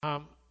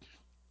Um,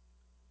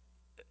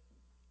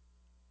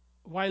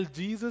 while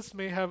Jesus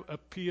may have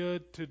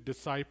appeared to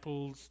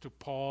disciples, to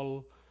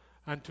Paul,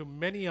 and to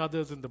many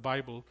others in the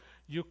Bible,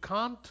 you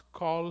can't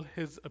call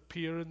his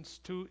appearance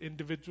to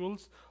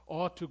individuals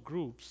or to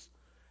groups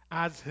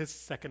as his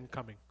second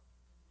coming.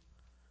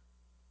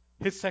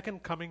 His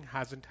second coming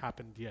hasn't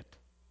happened yet.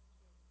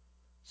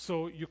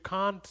 So you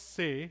can't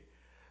say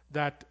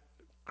that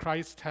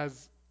Christ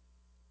has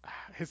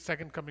his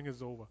second coming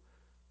is over.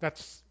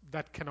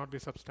 That cannot be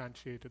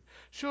substantiated.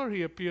 Sure,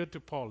 he appeared to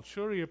Paul.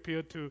 Sure, he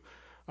appeared to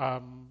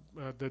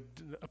the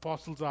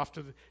apostles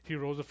after he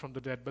rose up from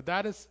the dead. But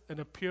that is an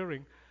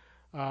appearing,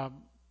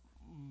 um,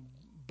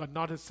 but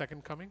not his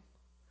second coming.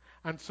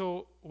 And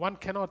so one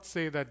cannot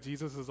say that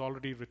Jesus has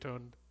already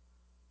returned.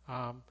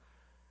 Um,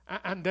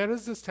 and there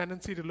is this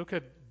tendency to look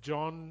at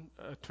John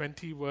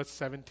 20, verse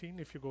 17,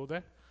 if you go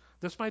there.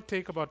 This might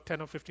take about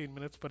 10 or 15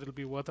 minutes, but it'll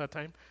be worth our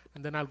time.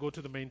 And then I'll go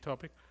to the main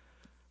topic.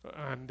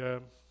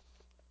 And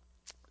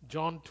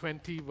John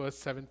 20, verse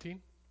 17.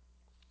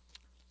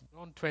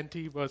 John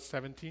 20, verse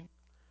 17.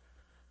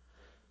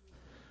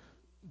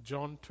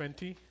 John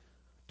 20,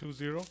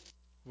 20,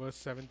 verse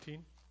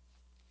 17.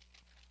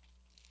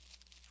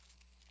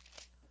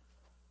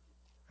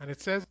 And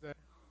it says that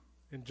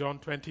in John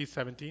 20,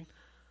 17,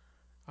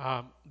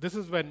 this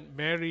is when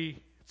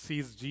Mary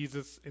sees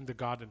Jesus in the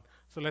garden.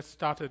 So let's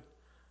start at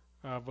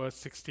verse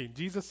 16.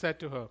 Jesus said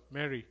to her,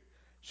 Mary.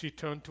 She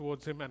turned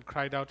towards him and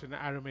cried out in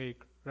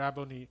Aramaic,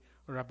 Rabboni,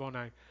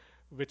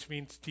 which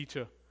means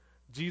teacher.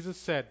 Jesus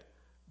said,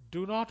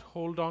 do not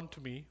hold on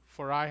to me,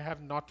 for I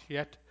have not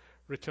yet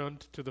returned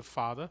to the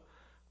Father.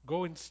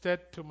 Go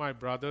instead to my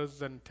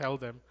brothers and tell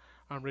them,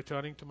 I'm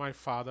returning to my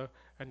Father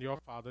and your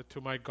Father, to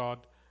my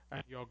God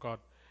and your God.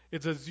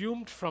 It's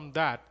assumed from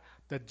that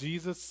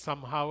Jesus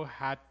somehow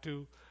had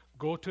to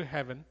go to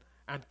heaven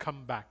and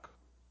come back.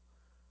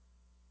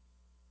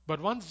 But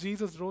once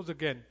Jesus rose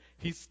again,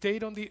 he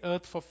stayed on the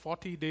earth for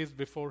 40 days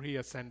before he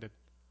ascended.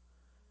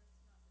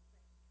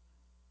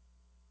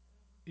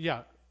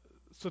 Yeah,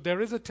 so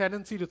there is a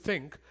tendency to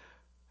think,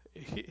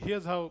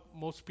 here's how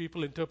most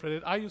people interpret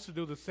it. I used to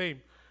do the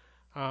same,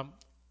 um,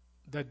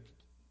 that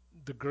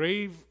the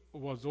grave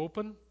was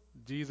open,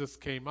 Jesus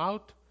came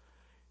out,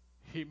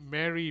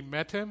 Mary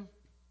met him,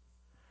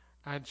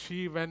 and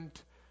she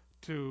went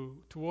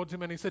towards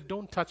him and he said,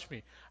 don't touch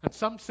me. And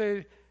some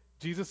say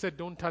Jesus said,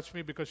 don't touch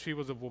me because she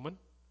was a woman.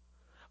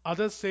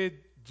 Others say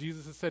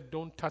Jesus said,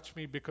 don't touch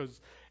me because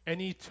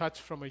any touch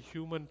from a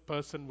human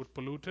person would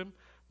pollute him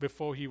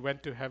before he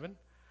went to heaven.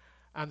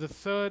 And the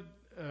third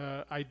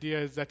idea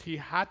is that he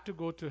had to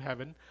go to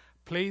heaven,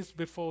 place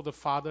before the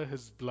Father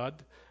his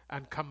blood,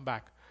 and come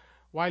back.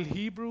 While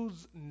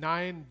Hebrews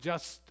 9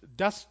 just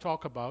does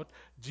talk about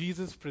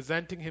Jesus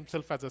presenting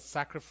himself as a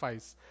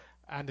sacrifice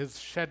and his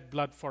shed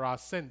blood for our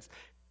sins,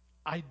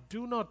 I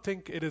do not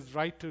think it is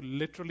right to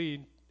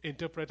literally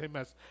interpret him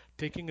as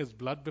taking his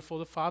blood before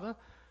the Father.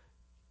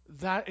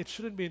 That it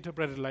shouldn't be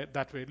interpreted like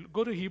that way.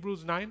 Go to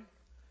Hebrews 9.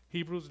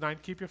 Hebrews 9.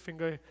 Keep your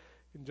finger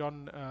in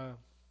John.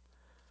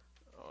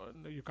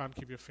 No, you can't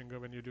keep your finger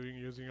when you're doing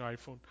using your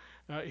iPhone.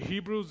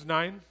 Hebrews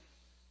 9.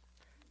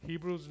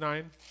 Hebrews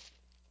 9,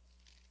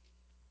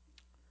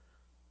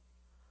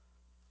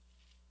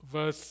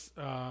 verse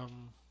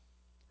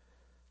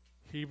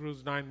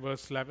Hebrews 9,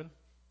 verse 11.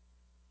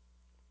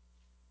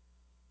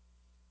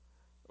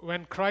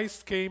 When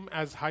Christ came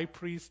as high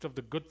priest of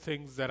the good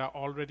things that are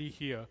already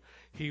here,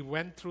 he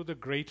went through the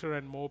greater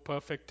and more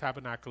perfect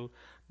tabernacle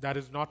that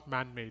is not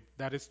man made,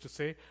 that is to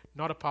say,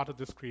 not a part of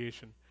this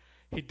creation.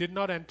 He did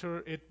not enter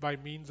it by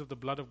means of the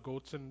blood of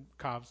goats and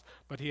calves,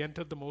 but he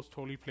entered the most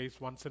holy place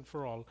once and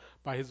for all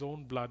by his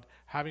own blood,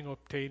 having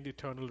obtained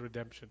eternal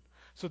redemption.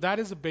 So that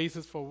is the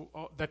basis for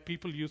that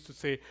people used to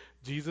say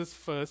Jesus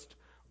first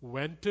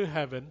went to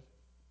heaven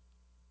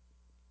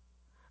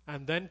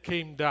and then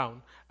came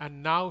down,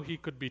 and now he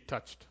could be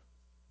touched.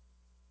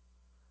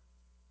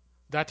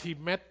 That he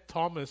met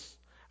Thomas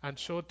and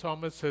showed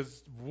Thomas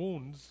his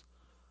wounds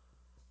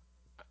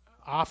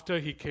after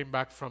he came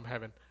back from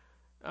heaven.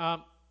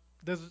 Um,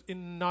 there's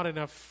not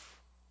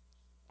enough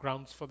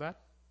grounds for that.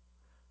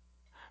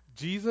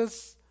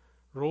 Jesus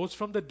rose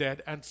from the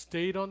dead and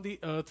stayed on the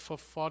earth for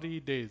 40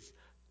 days.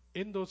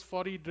 In those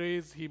 40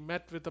 days, he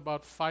met with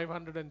about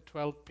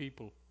 512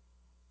 people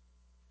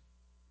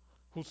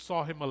who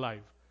saw him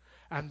alive.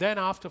 And then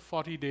after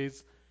 40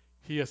 days,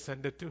 he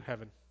ascended to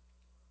heaven.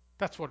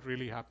 That's what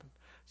really happened.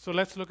 So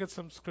let's look at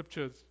some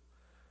scriptures.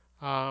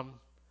 Um,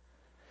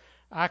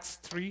 Acts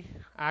 3,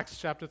 Acts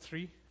chapter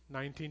 3,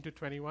 19 to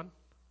 21.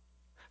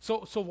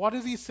 So what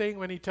is he saying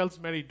when he tells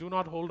Mary, do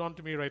not hold on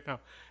to me right now?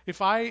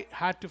 If I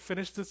had to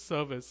finish this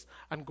service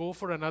and go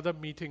for another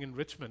meeting in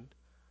Richmond,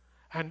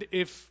 and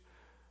if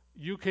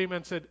you came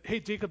and said,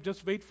 hey, Jacob,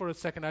 just wait for a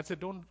second, I'd say,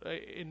 don't,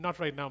 not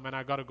right now, man,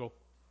 I gotta go.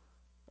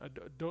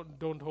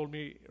 Don't hold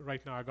me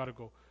right now. I gotta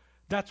go.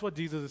 That's what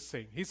Jesus is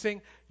saying. He's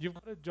saying you've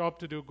got a job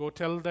to do. Go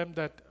tell them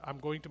that I'm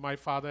going to my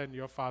father and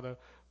your father.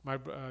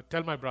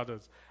 Tell my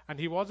brothers. And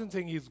he wasn't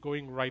saying he's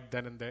going right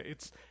then and there.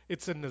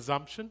 It's an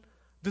assumption,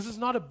 This is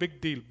not a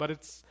big deal, but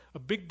it's a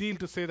big deal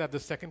to say that the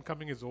second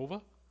coming is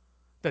over,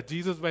 that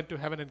Jesus went to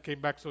heaven and came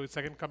back, so his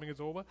second coming is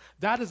over.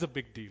 That is a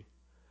big deal.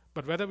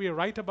 But whether we are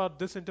right about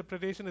this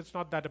interpretation, it's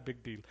not that a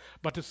big deal.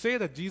 But to say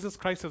that Jesus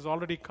Christ has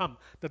already come,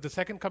 that the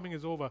second coming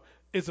is over,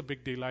 is a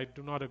big deal. I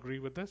do not agree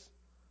with this.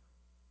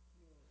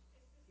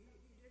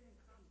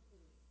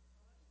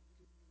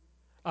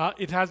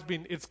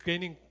 It's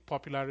gaining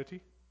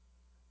popularity.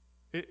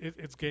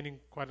 It's gaining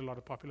quite a lot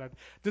of popularity.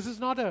 This is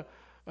not a,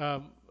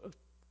 um,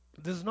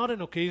 this is not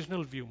an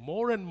occasional view.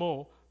 More and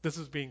more, this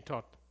is being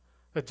taught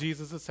that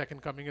Jesus'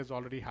 second coming has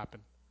already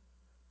happened,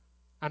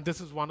 and this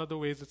is one of the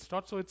ways it's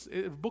taught. So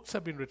books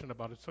have been written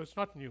about it, so it's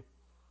not new.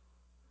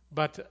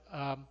 But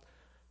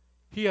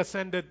he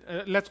ascended.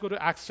 Let's go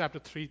to Acts chapter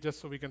 3,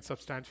 just so we can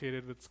substantiate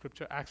it with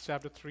scripture. Acts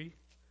chapter 3,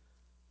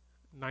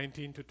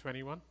 19 to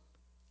 21.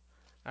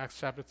 Acts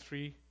chapter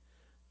 3,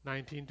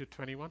 19 to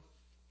 21.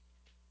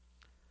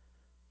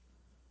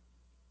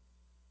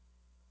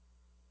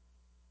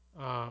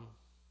 Um,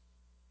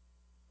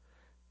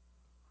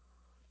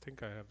 I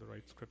think I have the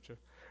right scripture.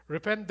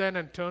 Repent then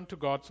and turn to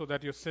God so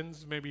that your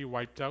sins may be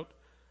wiped out,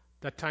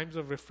 that times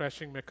of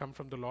refreshing may come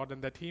from the Lord,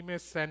 and that he may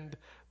send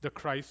the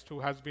Christ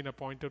who has been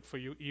appointed for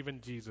you, even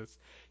Jesus.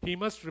 He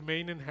must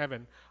remain in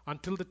heaven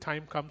until the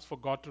time comes for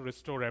God to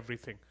restore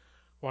everything.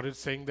 What it's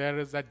saying there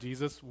is that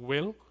Jesus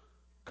will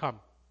come,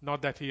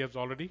 not that he has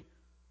already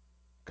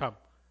come.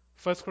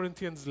 1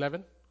 Corinthians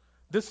 11.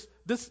 This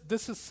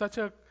is such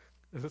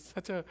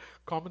a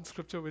common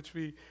scripture which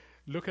we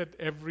look at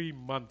every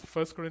month.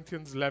 1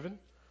 Corinthians 11,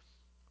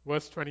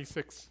 verse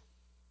 26.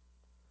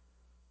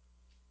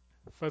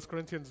 1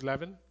 Corinthians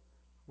 11,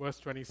 verse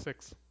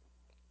 26.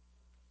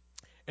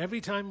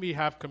 Every time we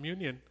have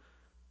communion,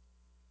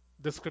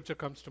 this scripture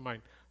comes to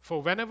mind. For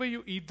whenever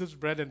you eat this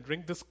bread and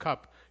drink this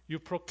cup, you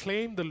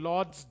proclaim the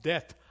Lord's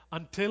death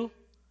until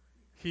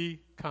he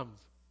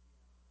comes.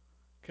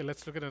 Okay,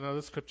 let's look at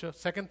another scripture.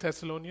 Second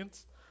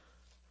Thessalonians,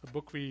 a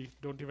book we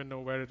don't even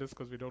know where it is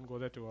because we don't go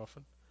there too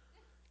often.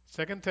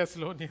 Second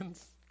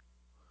Thessalonians,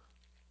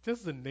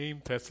 just the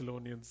name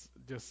Thessalonians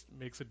just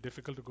makes it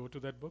difficult to go to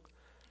that book.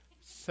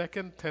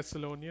 Second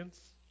Thessalonians,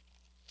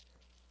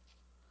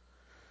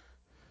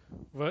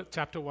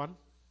 chapter 1,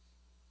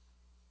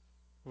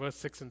 verse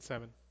 6 and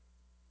 7.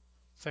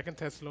 Second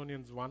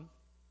Thessalonians 1,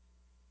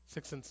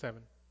 6 and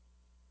 7.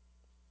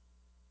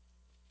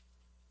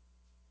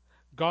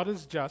 God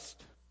is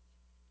just.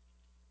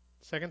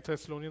 Second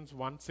Thessalonians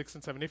 1, 6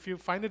 and 7. If you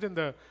find it in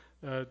the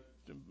uh,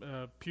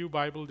 Pew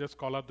Bible, just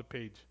call out the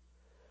page.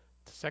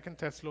 Second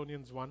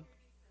Thessalonians 1,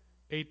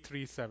 8,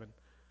 3, 7.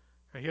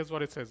 And here's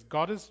what it says.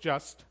 God is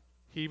just.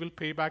 He will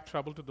pay back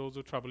trouble to those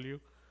who trouble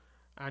you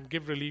and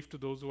give relief to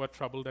those who are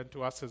troubled and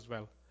to us as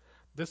well.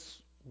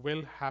 This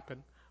will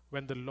happen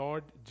when the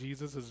Lord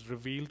Jesus is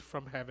revealed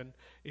from heaven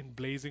in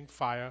blazing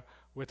fire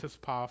with his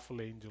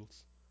powerful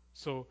angels.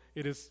 So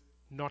it is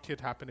not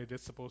yet happened, it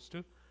is supposed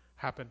to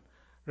happen.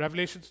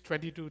 Revelations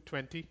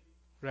 22:20,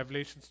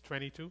 Revelations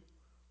 22,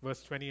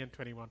 verse 20 and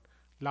 21.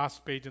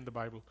 Last page in the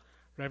Bible.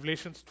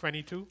 Revelations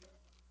 22,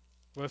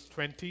 verse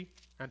 20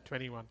 and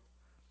 21.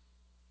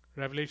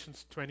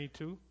 Revelations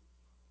 22,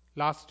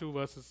 last two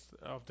verses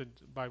of the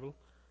Bible.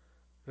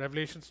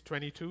 Revelations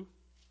 22,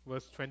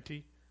 verse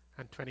 20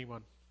 and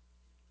 21.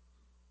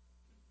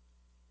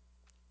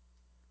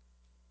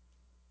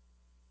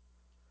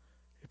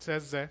 It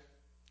says there,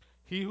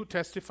 he who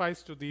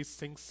testifies to these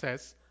things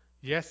says,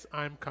 yes,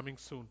 I am coming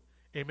soon.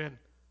 Amen.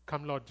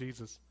 Come, Lord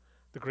Jesus.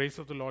 The grace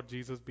of the Lord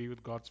Jesus be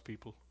with God's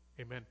people.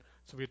 Amen.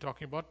 So we're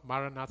talking about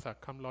Maranatha,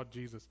 come, Lord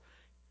Jesus.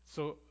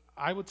 So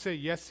I would say,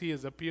 yes, he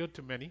has appeared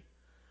to many,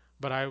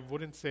 but I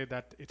wouldn't say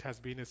that it has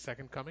been his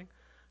second coming.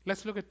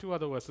 Let's look at two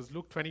other verses.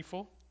 Luke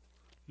 24.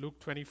 Luke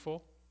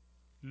 24.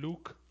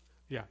 Luke,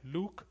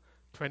 Luke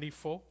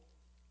 24,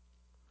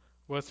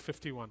 verse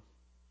 51.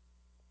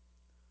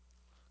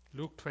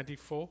 Luke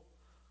 24,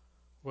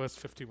 verse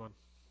 51.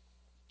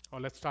 Or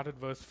let's start at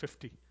verse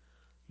 50.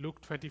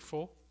 Luke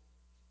 24,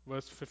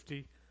 verse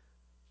 50,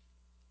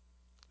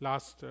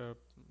 last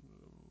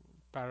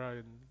para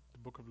in the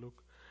book of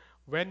Luke.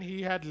 When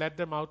he had led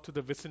them out to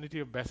the vicinity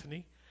of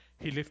Bethany,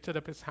 he lifted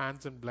up his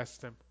hands and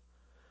blessed them.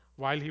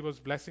 While he was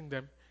blessing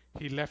them,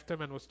 he left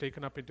them and was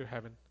taken up into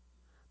heaven.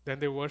 Then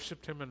they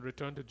worshipped him and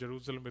returned to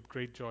Jerusalem with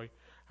great joy,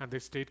 and they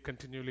stayed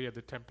continually at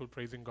the temple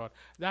praising God.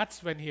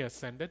 That's when he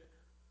ascended.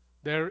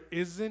 There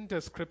isn't a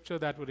scripture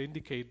that would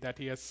indicate that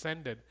he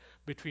ascended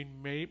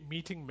between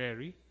meeting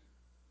Mary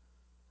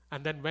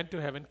and then went to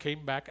heaven,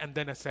 came back, and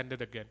then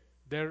ascended again.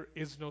 There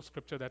is no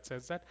scripture that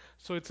says that.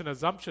 So it's an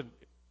assumption.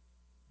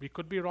 We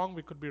could be wrong,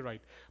 we could be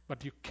right.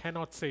 But you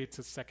cannot say it's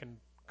his second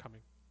coming.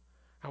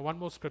 And one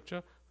more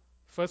scripture,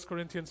 1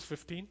 Corinthians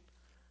 15.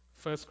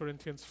 1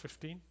 Corinthians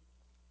 15,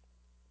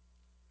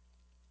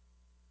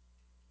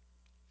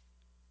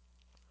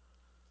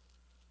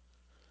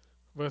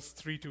 verse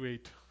 3 to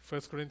 8.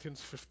 1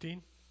 Corinthians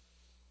 15,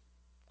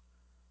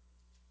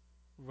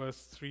 verse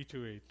 3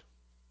 to 8.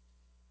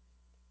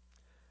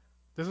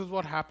 This is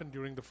what happened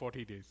during the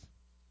 40 days.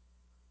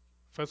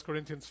 1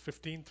 Corinthians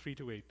 15, 3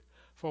 to 8.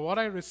 For what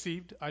I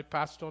received, I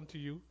passed on to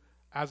you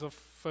as of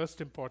first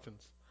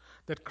importance,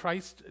 that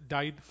Christ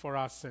died for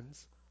our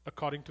sins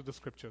according to the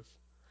Scriptures,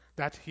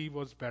 that he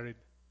was buried,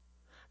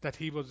 that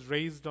he was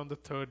raised on the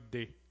third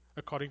day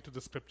according to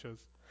the Scriptures,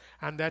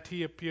 and that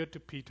he appeared to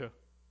Peter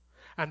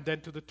and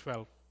then to the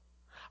 12.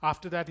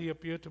 After that, he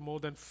appeared to more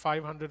than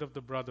 500 of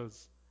the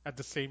brothers at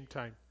the same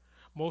time,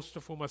 most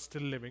of whom are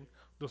still living,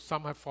 though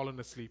some have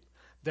fallen asleep.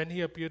 Then he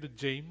appeared to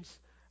James,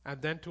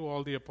 and then to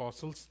all the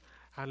apostles,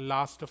 and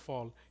last of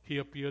all, he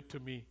appeared to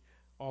me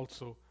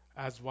also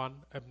as one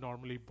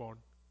abnormally born.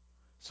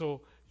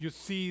 So you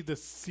see the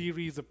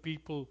series of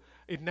people.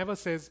 It never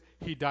says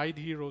he died,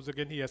 he rose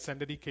again, he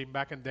ascended, he came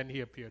back, and then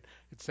he appeared.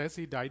 It says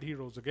he died, he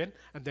rose again,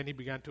 and then he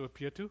began to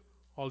appear to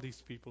all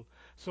these people.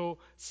 So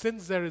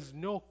since there is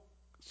no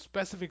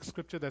specific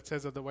scripture that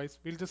says otherwise,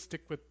 we'll just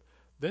stick with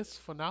this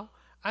for now.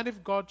 And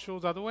if God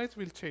shows otherwise,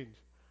 we'll change.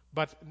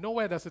 But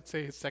nowhere does it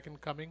say his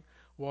second coming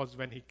was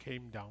when he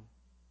came down.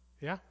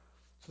 Yeah?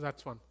 So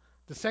that's one.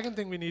 The second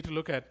thing we need to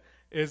look at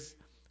is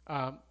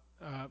um,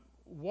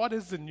 what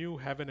is the new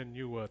heaven and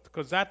new earth?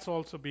 Because that's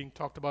also being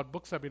talked about.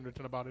 Books have been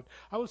written about it.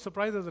 I was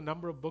surprised there's a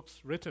number of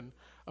books written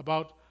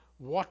about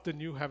what the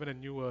new heaven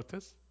and new earth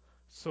is.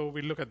 So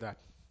we look at that.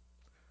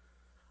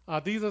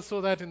 These are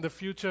so that in the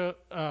future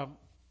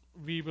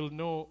we will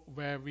know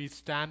where we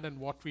stand and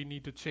what we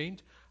need to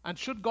change. And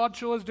should God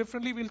show us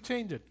differently, we'll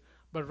change it.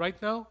 But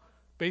right now,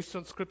 based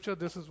on scripture,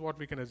 this is what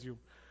we can assume.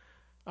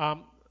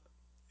 Um,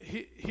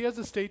 Here's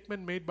a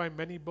statement made by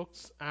many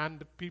books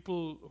and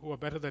people who are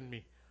better than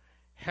me.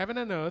 Heaven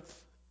and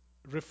earth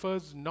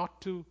refers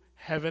not to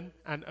heaven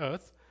and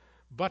earth,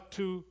 but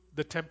to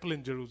the temple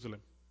in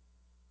Jerusalem.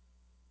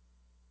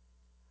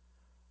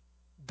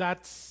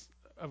 That's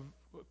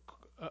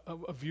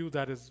a view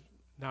that is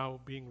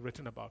now being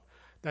written about.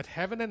 That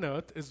heaven and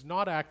earth is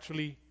not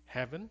actually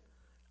heaven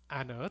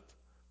and earth,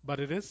 but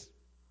it is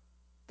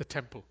the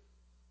temple.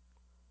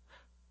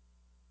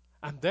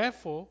 And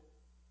therefore,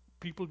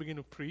 people begin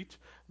to preach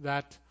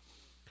that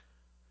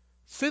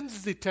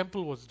since the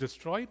temple was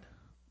destroyed,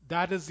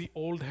 that is the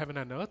old heaven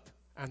and earth,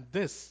 and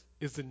this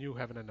is the new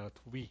heaven and earth,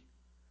 we.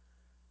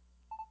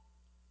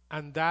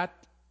 And that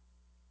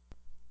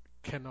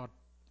cannot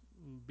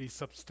be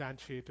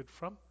substantiated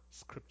from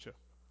Scripture.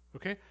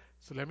 Okay?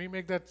 So let me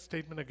make that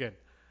statement again.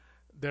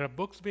 There are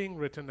books being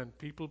written and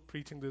people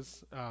preaching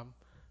this,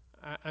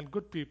 and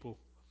good people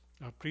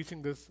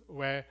preaching this,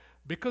 where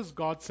because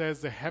God says,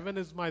 the heaven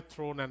is my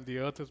throne and the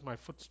earth is my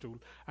footstool,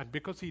 and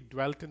because he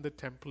dwelt in the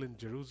temple in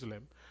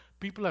Jerusalem,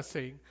 people are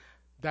saying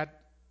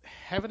that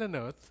heaven and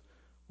earth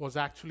was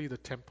actually the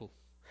temple.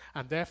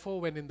 And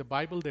therefore, when in the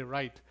Bible they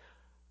write,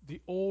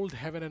 the old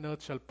heaven and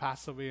earth shall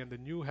pass away and the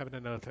new heaven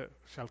and earth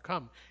shall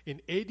come.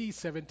 In AD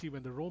 70,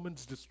 when the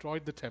Romans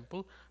destroyed the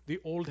temple, the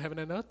old heaven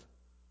and earth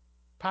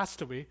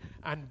passed away,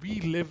 and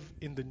we live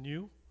in the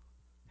new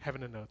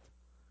heaven and earth.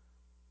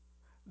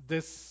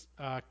 This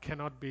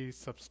cannot be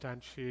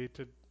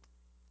substantiated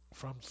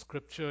from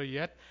scripture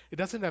yet. It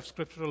doesn't have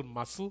scriptural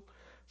muscle,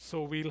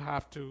 so we'll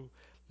have to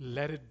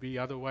let it be,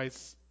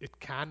 otherwise, it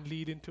can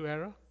lead into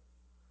error.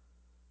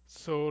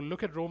 So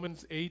look at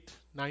Romans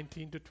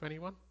 8:19 to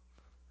 21.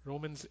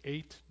 Romans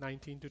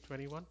 8:19 to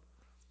 21.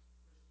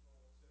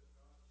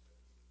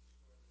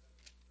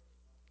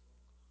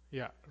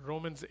 Yeah,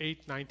 Romans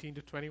 8:19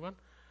 to 21.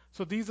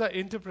 So these are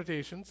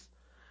interpretations,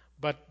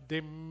 but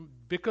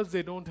because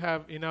they don't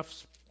have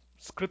enough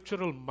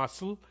scriptural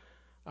muscle,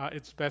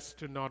 it's best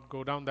to not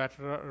go down that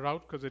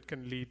route because it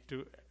can lead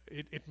to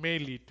it may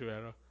lead to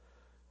error.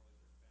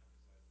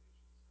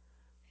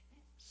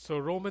 So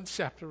Romans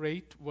chapter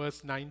 8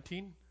 verse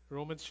 19,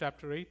 Romans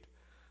chapter 8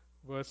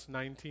 verse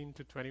 19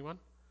 to 21.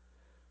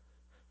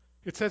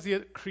 It says here,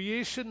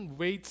 creation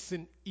waits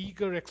in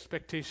eager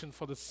expectation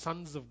for the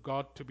sons of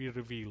God to be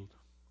revealed.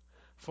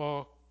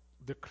 For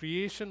the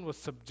creation was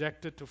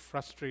subjected to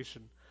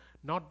frustration,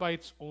 not by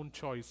its own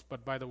choice,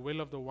 but by the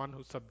will of the one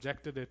who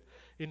subjected it,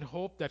 in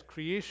hope that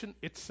creation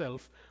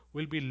itself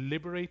will be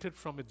liberated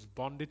from its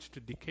bondage to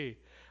decay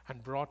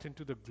and brought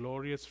into the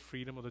glorious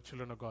freedom of the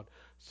children of God.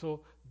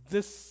 So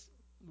this,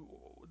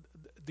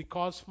 the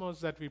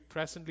cosmos that we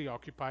presently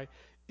occupy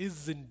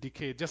is in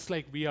decay, just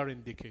like we are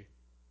in decay.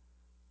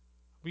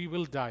 We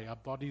will die, our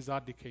bodies are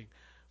decaying.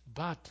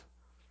 But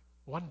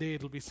one day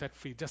it'll be set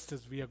free, just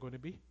as we are going to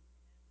be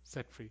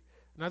set free.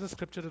 Another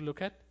scripture to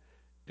look at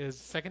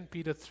is 2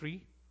 Peter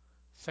 3.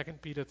 2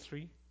 Peter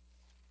 3.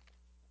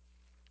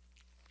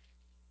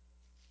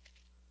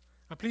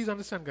 Now please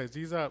understand, guys,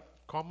 these are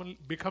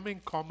becoming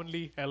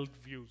commonly held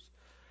views.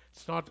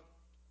 It's not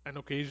an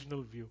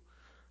occasional view.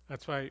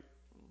 That's why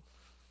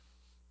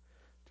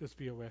just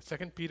be aware. 2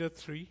 Peter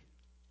 3,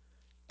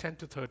 10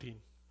 to 13.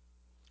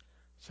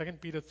 2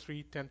 Peter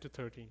 3, 10 to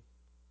 13.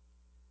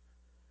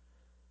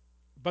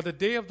 But the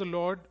day of the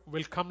Lord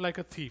will come like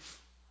a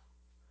thief.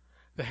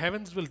 The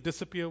heavens will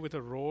disappear with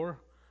a roar,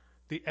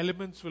 the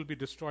elements will be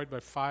destroyed by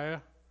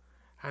fire,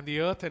 and the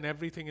earth and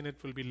everything in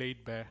it will be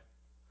laid bare.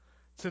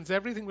 Since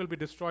everything will be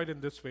destroyed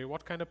in this way,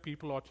 what kind of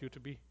people ought you to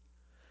be?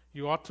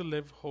 You ought to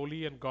live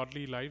holy and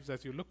godly lives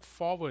as you look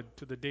forward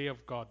to the day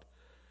of God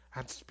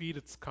and speed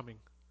its coming.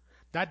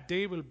 That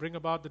day will bring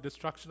about the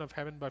destruction of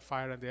heaven by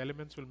fire, and the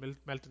elements will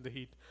melt in the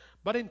heat.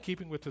 But in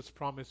keeping with his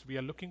promise, we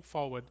are looking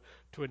forward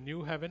to a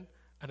new heaven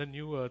and a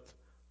new earth,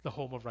 the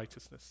home of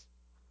righteousness.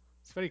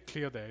 It's very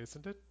clear there,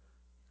 isn't it?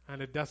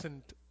 And it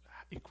doesn't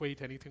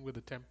equate anything with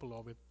the temple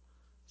or with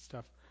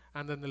stuff.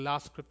 And then the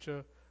last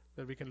scripture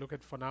that we can look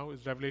at for now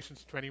is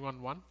Revelations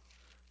 21:1.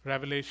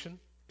 Revelation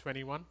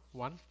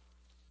 21:1.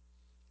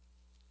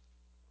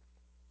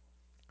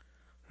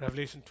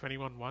 Revelation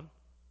 21:1.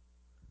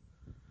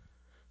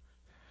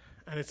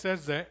 And it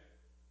says there,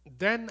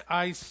 then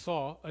I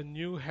saw a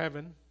new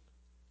heaven.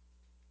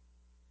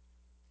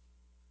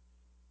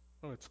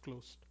 Oh, it's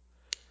closed.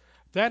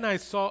 Then I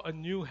saw a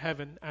new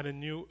heaven and a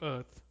new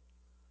earth,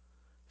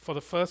 for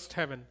the first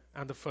heaven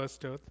and the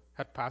first earth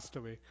had passed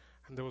away,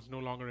 and there was no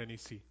longer any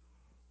sea.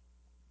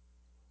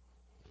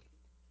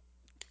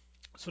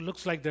 So it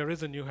looks like there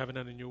is a new heaven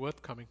and a new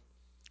earth coming.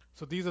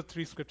 So these are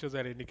three scriptures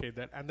that indicate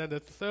that. And then the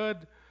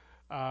third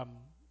um,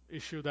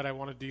 issue that I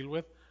want to deal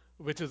with,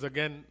 which is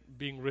again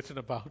being written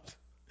about,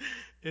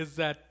 is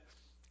that,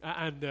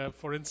 and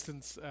for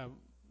instance,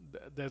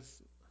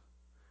 there's,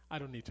 I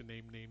don't need to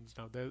name names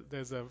now.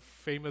 There's a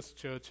famous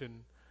church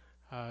in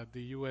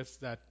the US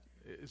that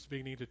is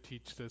beginning to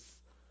teach this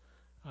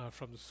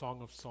from the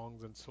Song of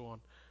Songs and so on.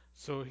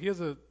 So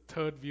here's a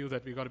third view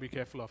that we got to be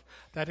careful of,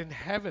 that in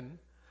heaven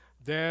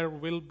there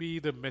will be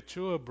the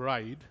mature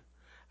bride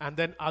and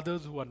then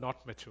others who are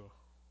not mature.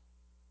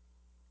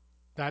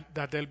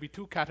 That there'll be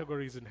two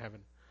categories in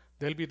heaven.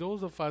 There'll be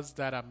those of us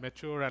that are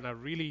mature and are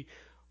really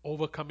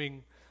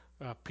overcoming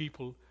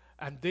people,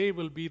 and they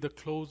will be the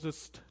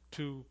closest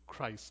to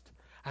Christ.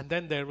 And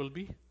then there will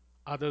be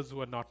others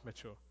who are not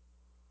mature.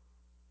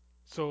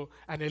 So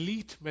an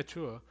elite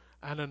mature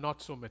and a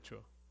not so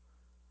mature.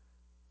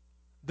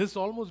 This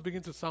almost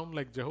begins to sound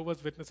like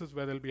Jehovah's Witnesses,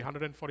 where there'll be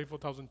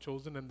 144,000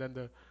 chosen and then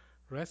the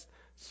rest.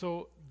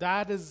 So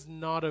that is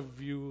not a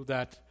view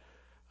that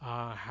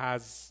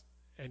has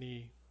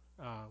any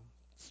uh,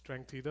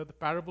 strength either. The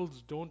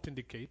parables don't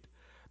indicate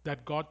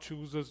that God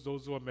chooses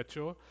those who are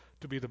mature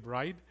to be the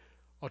bride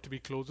or to be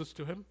closest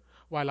to Him,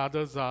 while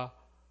others are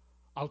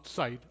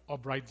outside or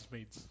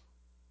bridesmaids.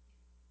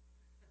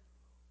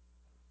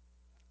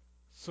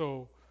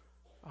 So,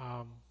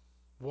 um,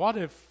 what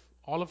if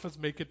all of us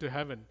make it to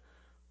heaven,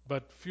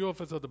 but few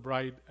of us are the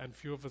bride and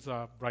few of us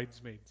are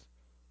bridesmaids?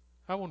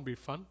 That won't be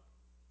fun.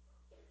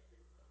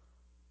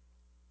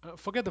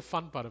 Forget the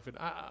fun part of it.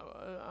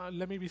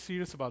 Let me be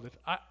serious about it.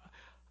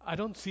 I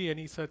don't see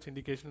any such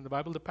indication in the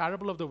Bible. The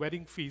parable of the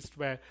wedding feast,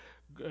 where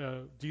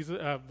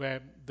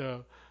where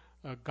the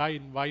guy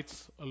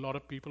invites a lot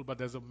of people, but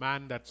there's a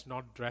man that's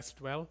not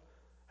dressed well,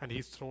 and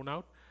he's thrown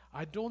out.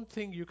 I don't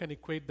think you can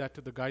equate that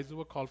to the guys who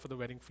were called for the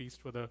wedding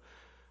feast, were the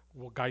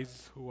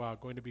guys who are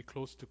going to be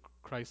close to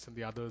Christ, and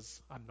the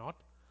others are not.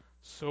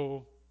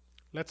 So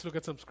let's look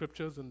at some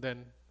scriptures and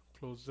then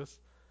close this.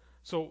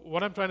 So,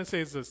 what I'm trying to say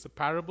is this: the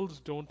parables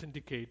don't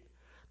indicate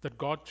that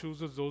God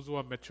chooses those who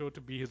are mature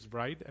to be his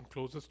bride and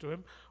closest to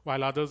him,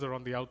 while others are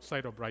on the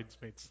outside or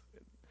bridesmaids.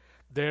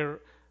 There,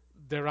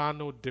 there are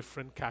no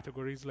different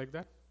categories like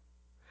that.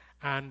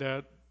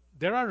 And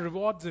there are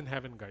rewards in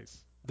heaven, guys.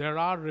 There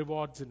are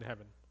rewards in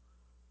heaven.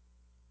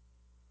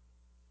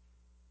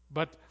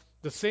 But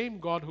the same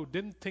God who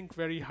didn't think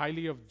very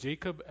highly of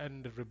Jacob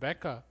and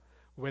Rebekah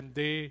when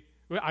they,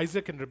 well,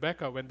 Isaac and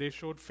Rebekah, when they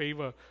showed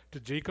favor to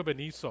Jacob and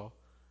Esau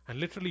and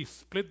literally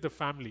split the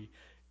family,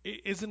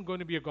 isn't going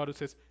to be a God who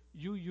says,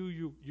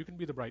 you can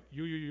be the bride.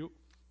 You.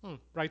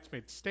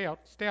 Bridesmaids, stay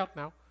out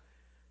now.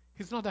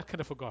 He's not that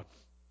kind of a God.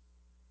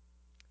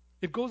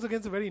 It goes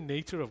against the very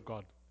nature of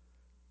God.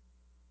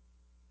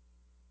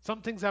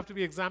 Some things have to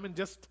be examined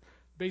just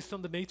based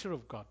on the nature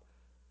of God.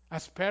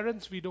 As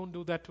parents, we don't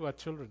do that to our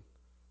children.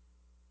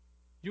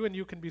 You and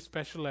you can be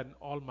special and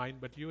all mine,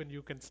 but you and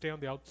you can stay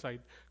on the outside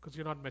because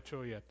you're not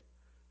mature yet.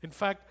 In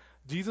fact,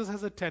 Jesus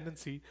has a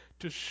tendency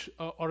to,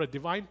 or a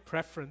divine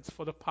preference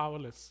for the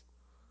powerless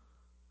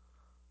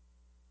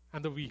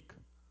and the weak.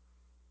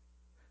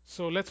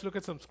 So let's look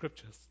at some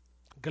scriptures.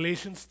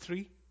 Galatians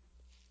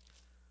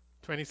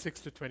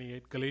 3:26 to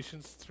 28.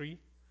 Galatians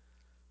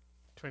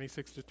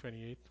 3:26 to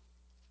 28.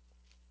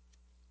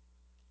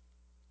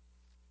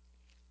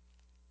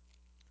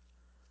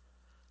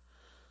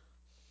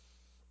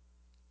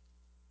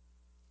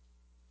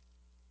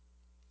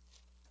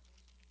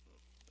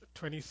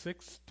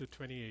 26 to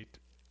 28.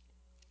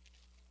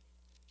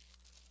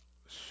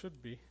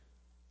 Should be.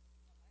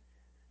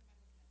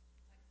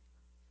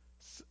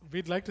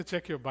 We'd like to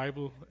check your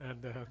Bible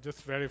and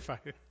just verify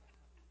it.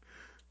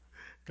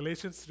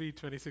 Galatians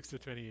 3:26 to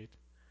 28.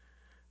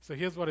 So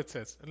here's what it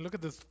says. And look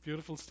at this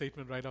beautiful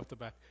statement right off the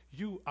bat.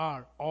 You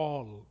are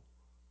all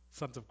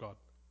sons of God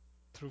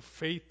through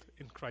faith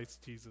in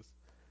Christ Jesus.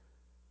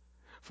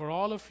 For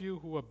all of you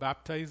who were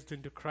baptized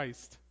into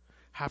Christ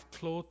have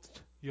clothed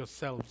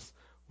yourselves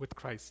with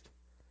Christ.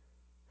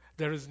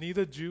 There is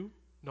neither Jew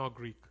nor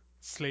Greek,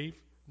 slave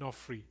nor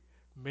free.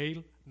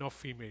 male nor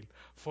female,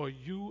 for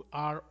you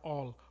are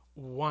all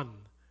one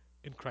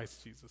in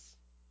Christ Jesus.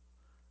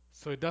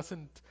 So it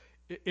doesn't,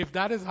 if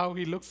that is how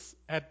he looks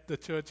at the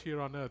church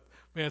here on earth,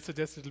 may I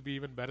suggest it'll be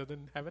even better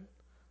than heaven,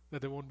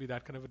 that there won't be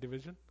that kind of a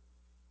division.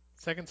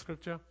 Second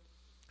scripture,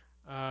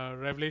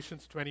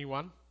 Revelations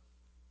 21.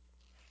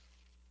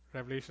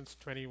 Revelations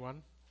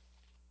 21,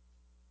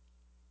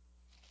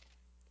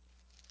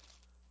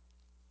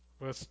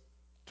 verse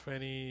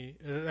 20,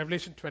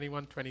 Revelation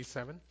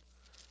 21:27.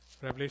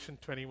 Revelation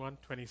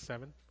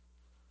 21:27.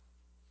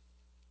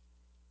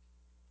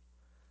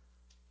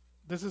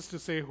 This is to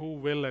say who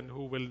will and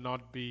who will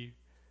not be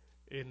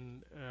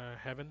in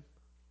heaven.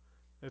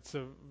 It's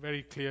a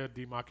very clear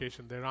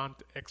demarcation. There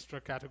aren't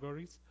extra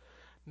categories.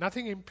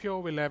 Nothing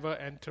impure will ever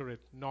enter it,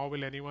 nor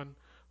will anyone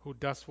who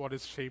does what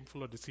is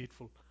shameful or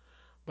deceitful,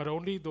 but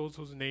only those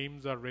whose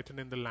names are written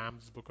in the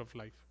Lamb's book of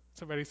life.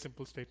 It's a very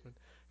simple statement.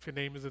 If your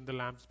name is in the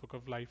Lamb's book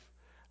of life,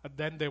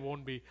 then there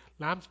won't be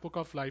Lamb's book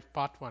of life,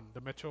 part one,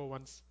 the mature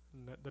ones,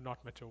 the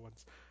not mature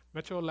ones.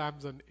 Mature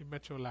lambs and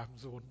immature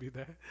lambs won't be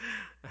there.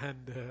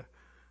 And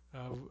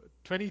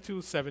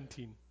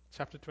 22:17,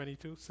 chapter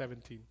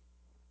 22:17.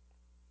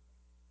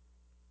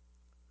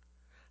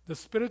 The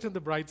Spirit and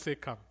the bride say,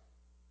 come.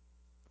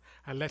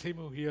 And let him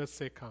who hears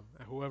say, come.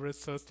 And whoever is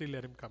thirsty,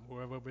 let him come.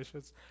 Whoever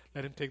wishes,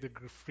 let him take the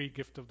free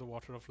gift of the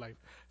water of life.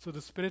 So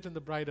the Spirit and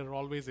the bride are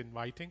always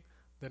inviting.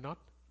 They're not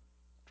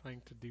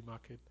trying to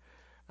demarcate.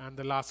 And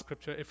the last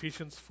scripture,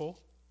 Ephesians 4.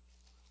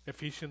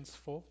 Ephesians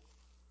 4.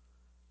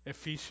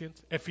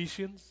 Ephesians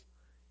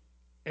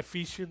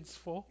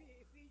 4.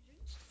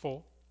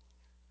 4.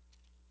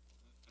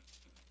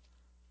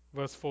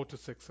 Verse 4 to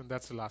 6. And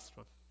that's the last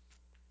one.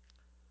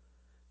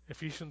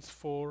 Ephesians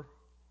 4,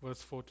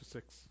 verse 4 to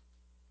 6.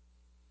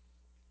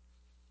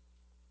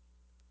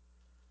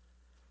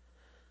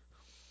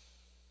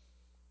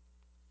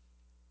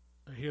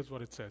 Here's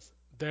what it says.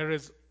 There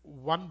is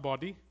one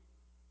body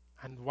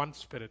and one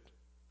spirit,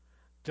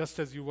 just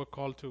as you were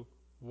called to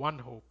one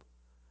hope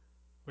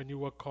when you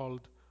were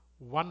called,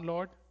 one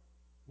Lord,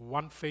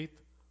 one faith,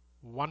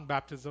 one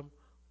baptism,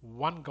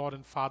 one God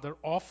and Father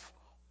of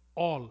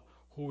all,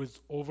 who is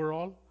over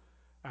all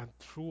and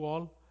through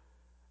all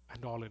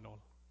and all in all.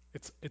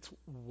 It's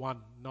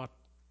one, not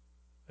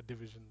a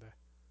division there.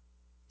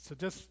 So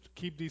just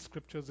keep these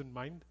scriptures in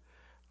mind,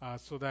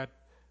 so that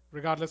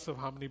regardless of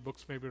how many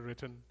books may be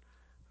written,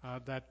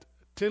 that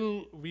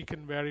till we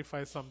can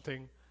verify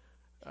something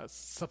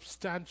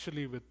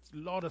substantially with a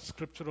lot of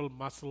scriptural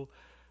muscle,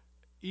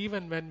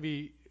 even when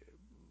we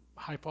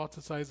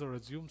hypothesize or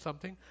assume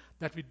something,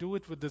 that we do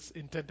it with this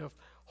intent of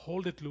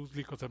hold it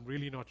loosely because I'm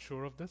really not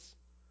sure of this,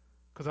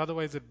 because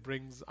otherwise it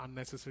brings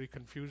unnecessary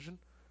confusion,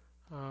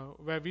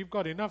 where we've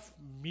got enough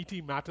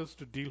meaty matters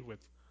to deal with.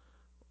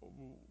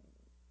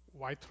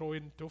 Why throw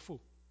in tofu?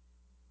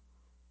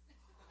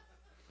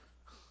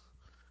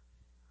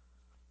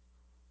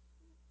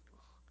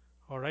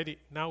 Alrighty,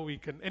 now we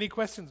can. Any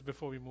questions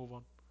before we move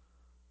on?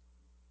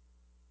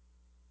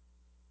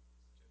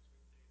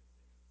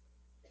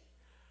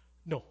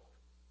 No,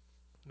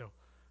 no.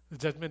 The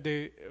Judgment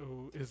Day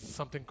is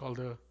something called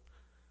the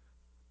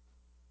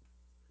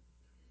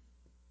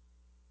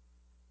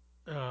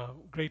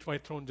Great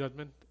White Throne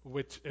Judgment,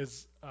 which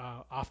is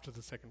after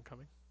the second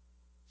coming.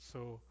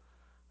 So,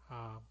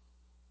 uh,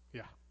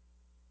 yeah.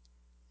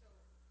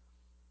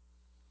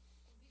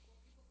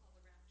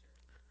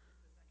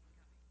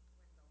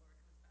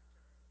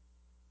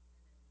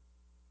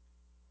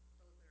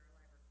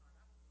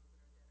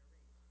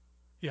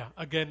 Yeah,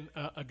 again,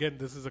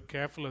 this is a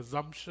careful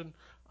assumption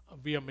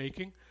we are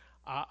making.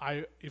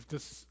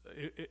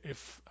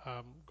 If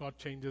God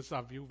changes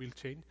our view, we'll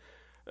change.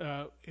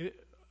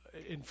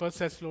 In First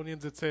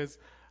Thessalonians, it says,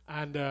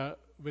 "And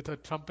with a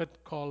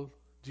trumpet call,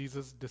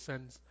 Jesus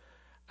descends,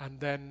 and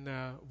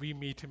then we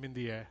meet him in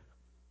the air."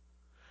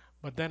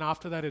 But then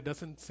after that, it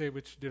doesn't say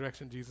which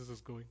direction Jesus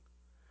is going.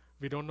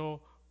 We don't know.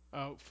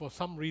 For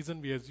some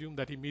reason, we assume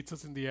that he meets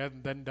us in the air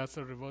and then does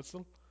a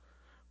reversal,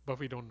 but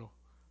we don't know.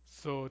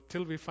 So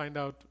till we find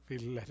out,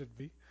 we'll let it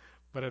be.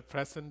 But at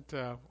present,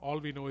 all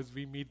we know is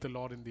we meet the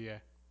Lord in the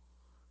air.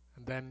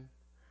 And then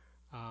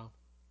uh,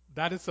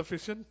 that is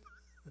sufficient.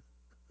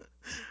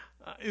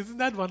 Isn't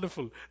that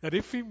wonderful? That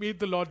if we meet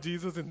the Lord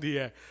Jesus in the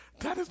air,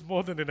 that is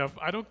more than enough.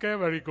 I don't care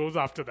where he goes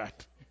after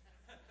that.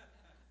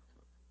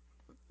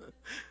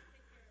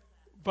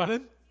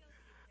 But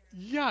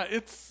yeah,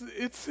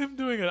 it's him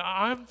doing it.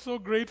 I'm so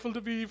grateful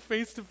to be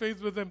face to face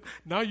with him.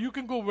 Now you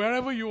can go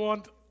wherever you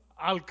want.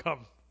 I'll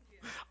come.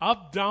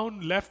 Up,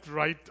 down, left,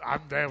 right.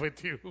 I'm there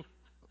with you.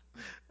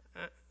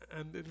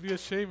 And it'd be a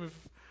shame if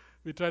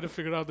we try to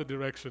figure out the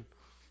direction.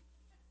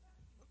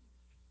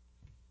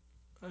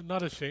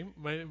 Not a shame,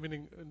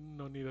 meaning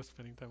no need of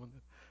spending time on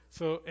that.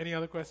 So, any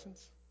other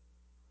questions?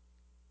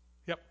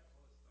 Yep,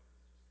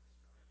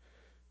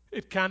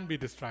 it can be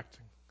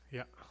distracting.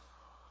 Yeah,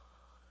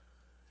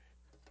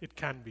 it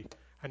can be.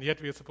 And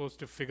yet we are supposed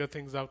to figure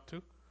things out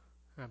too,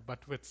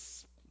 but with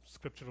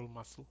scriptural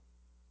muscle.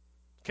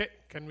 Okay,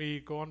 can we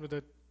go on with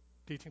the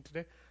teaching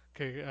today?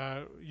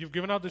 Okay, you've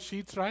given out the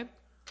sheets, Ryan?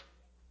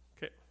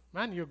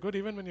 Man, you're good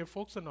even when your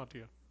folks are not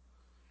here.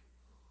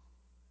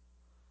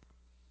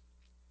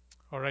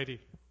 Alrighty.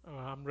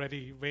 I'm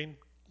ready. Wayne,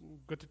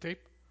 good to tape?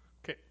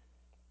 Okay.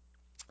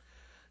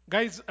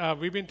 Guys,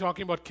 we've been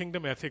talking about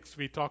kingdom ethics.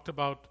 We talked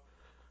about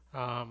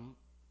um,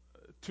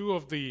 two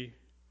of the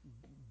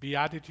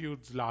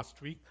Beatitudes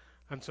last week,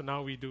 and so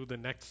now we do the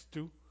next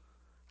two.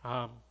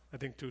 Um, I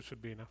think two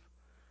should be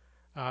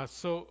enough.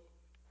 So,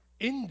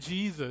 in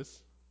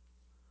Jesus,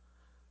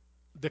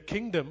 the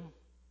kingdom,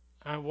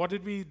 what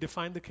did we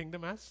define the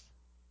kingdom as?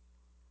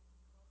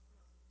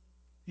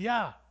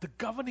 Yeah, the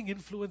governing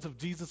influence of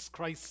Jesus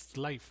Christ's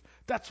life.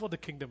 That's what the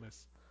kingdom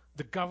is.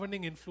 The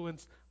governing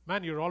influence.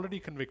 Man, you're already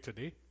convicted,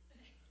 eh?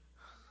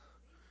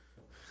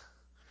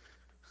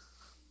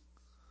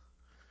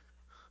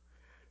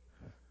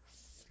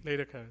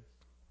 Later, Karen.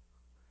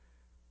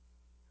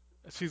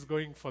 She's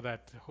going for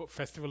that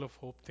Festival of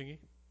Hope thingy.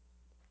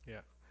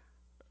 Yeah.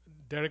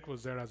 Derek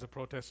was there as a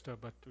protester,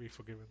 but we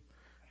forgive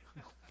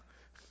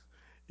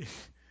him.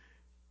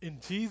 In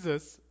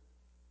Jesus,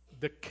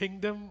 the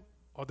kingdom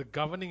or the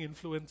governing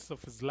influence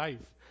of his life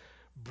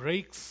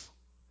breaks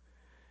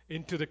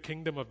into the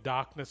kingdom of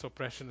darkness,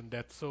 oppression, and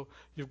death. So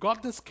you've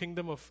got this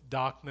kingdom of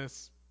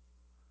darkness,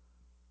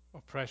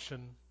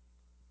 oppression,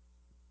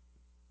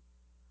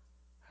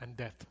 and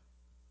death.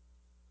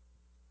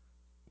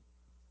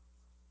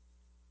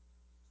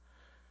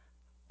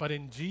 But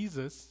in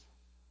Jesus,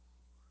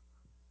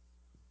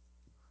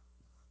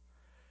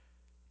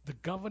 the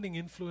governing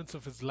influence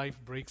of his life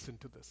breaks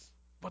into this.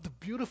 But the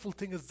beautiful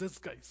thing is this,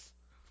 guys.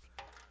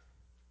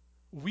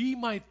 We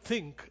might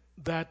think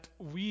that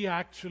we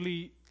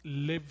actually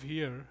live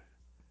here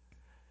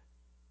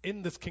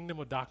in this kingdom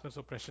of darkness,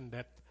 oppression,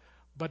 death.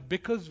 But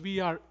because we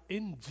are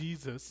in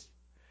Jesus,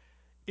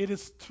 it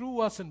is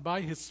through us and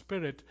by His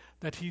Spirit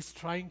that He's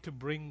trying to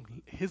bring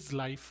His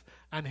life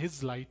and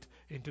His light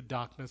into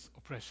darkness,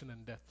 oppression,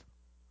 and death.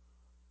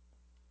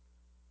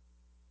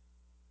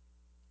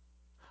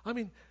 I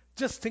mean,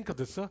 just think of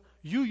this, sir.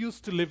 You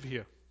used to live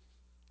here.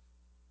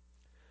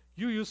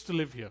 You used to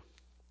live here.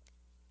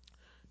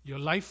 Your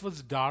life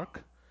was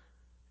dark.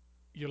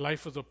 Your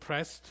life was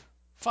oppressed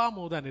far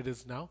more than it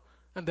is now.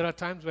 And there are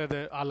times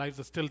where our lives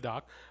are still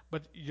dark.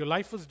 But your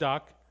life was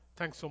dark.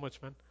 Thanks so much,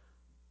 man.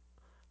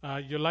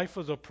 Your life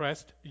was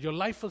oppressed. Your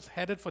life was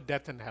headed for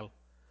death and hell.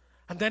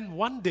 And then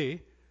one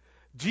day,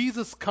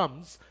 Jesus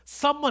comes,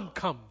 someone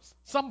comes,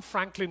 some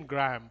Franklin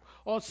Graham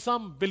or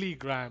some Billy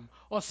Graham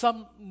or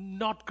some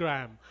not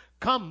Graham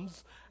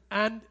comes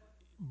and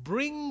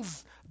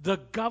brings the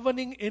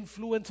governing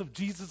influence of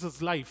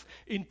Jesus' life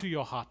into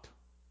your heart.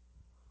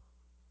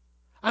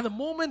 And the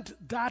moment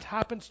that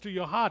happens to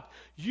your heart,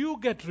 you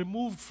get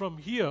removed from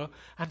here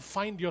and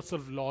find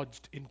yourself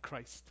lodged in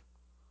Christ.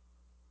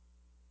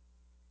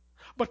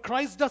 But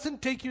Christ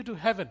doesn't take you to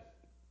heaven.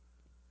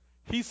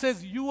 He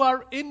says, "You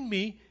are in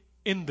me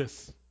in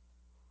this."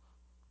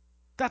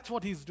 That's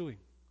what He's doing.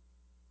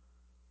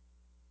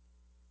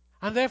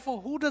 And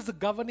therefore, who does the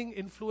governing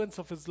influence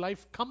of His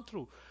life come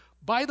through?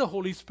 By the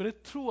Holy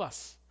Spirit through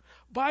us.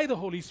 By the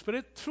Holy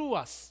Spirit through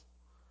us.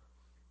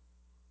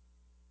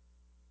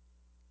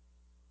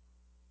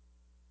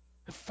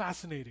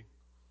 Fascinating.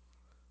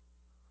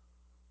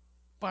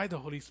 By the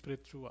Holy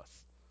Spirit through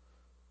us.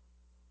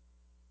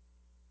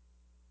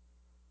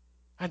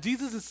 And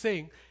Jesus is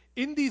saying,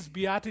 in these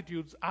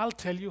Beatitudes, I'll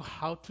tell you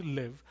how to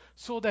live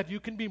so that you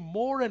can be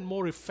more and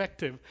more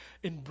effective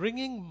in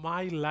bringing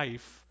my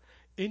life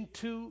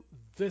into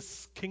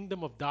this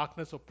kingdom of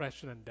darkness,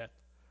 oppression, and death.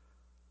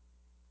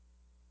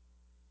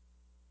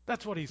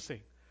 That's what he's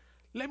saying.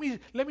 Let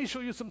me show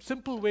you some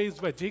simple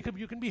ways where, Jacob,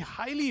 you can be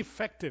highly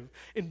effective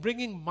in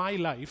bringing my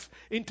life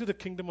into the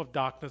kingdom of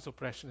darkness,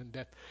 oppression, and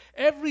death.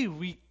 Every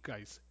week,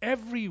 guys,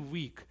 every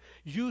week,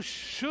 you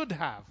should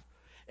have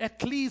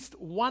at least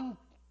one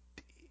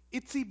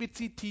itsy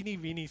bitsy teeny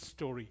weeny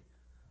story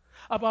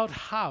about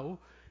how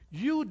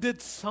you did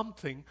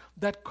something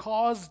that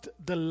caused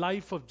the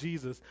life of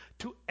Jesus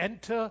to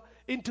enter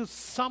into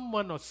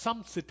someone or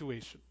some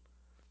situation.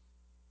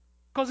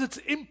 Because it's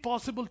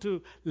impossible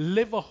to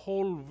live a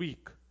whole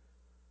week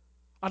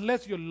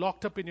unless you're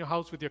locked up in your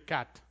house with your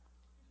cat.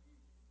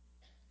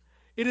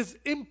 It is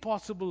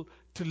impossible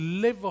to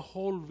live a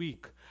whole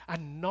week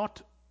and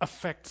not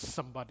affect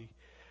somebody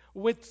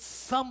with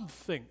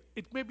something.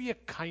 It may be a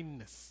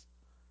kindness,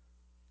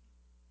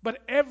 but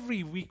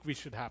every week we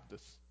should have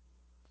this.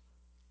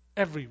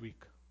 Every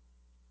week.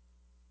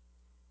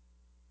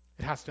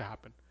 It has to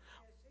happen.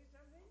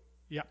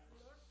 Yeah.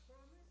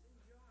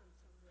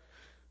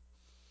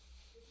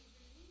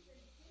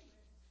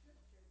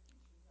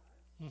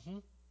 Hmm.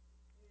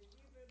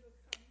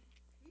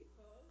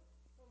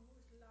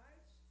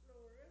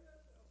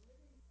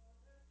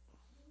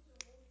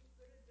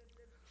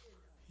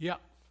 Yeah.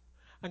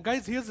 And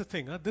guys, here's the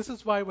thing. This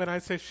is why when I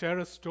say share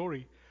a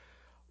story,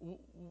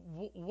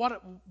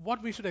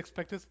 what we should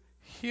expect is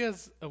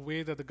here's a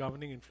way that the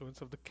governing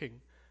influence of the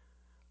king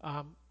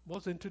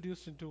was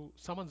introduced into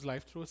someone's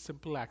life through a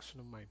simple action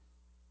of mine.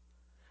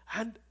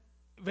 And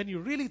when you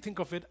really think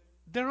of it,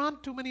 there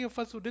aren't too many of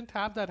us who didn't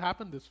have that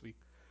happen this week.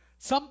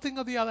 Something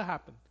or the other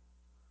happened.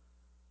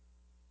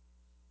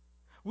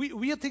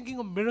 We are thinking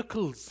of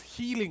miracles,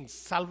 healings,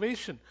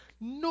 salvation.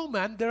 No,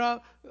 man, there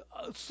are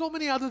so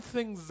many other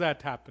things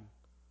that happen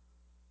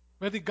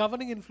where the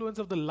governing influence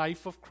of the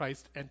life of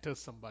Christ enters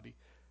somebody.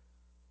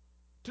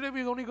 Today,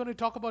 we're only going to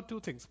talk about two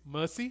things: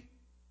 mercy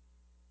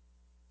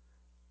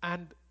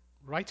and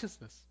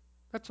righteousness.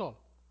 That's all.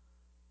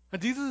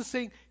 And Jesus is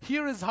saying,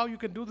 here is how you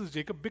can do this,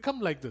 Jacob. Become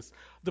like this.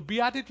 The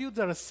Beatitudes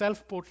are a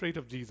self portrait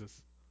of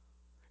Jesus.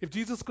 If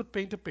Jesus could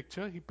paint a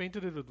picture, he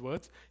painted it with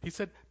words. He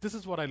said, this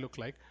is what I look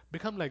like.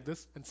 Become like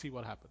this and see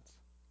what happens.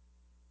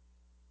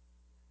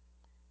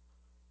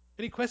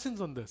 Any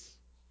questions on this?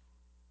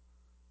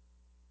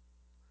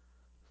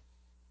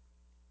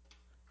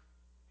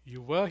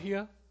 You were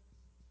here,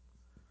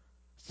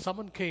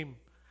 someone came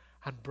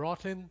and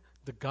brought in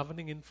the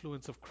governing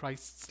influence of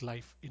Christ's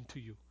life into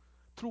you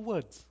through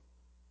words.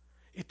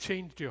 It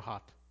changed your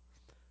heart.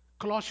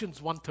 Colossians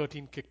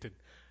 1:13 kicked in.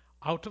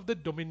 Out of the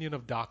dominion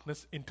of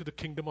darkness into the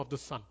kingdom of the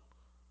Son.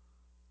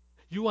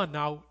 You are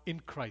now in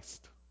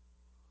Christ.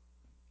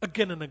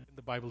 Again and again,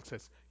 the Bible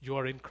says, you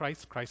are in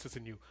Christ, Christ is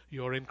in you.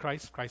 You are in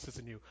Christ, Christ is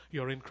in you.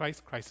 You are in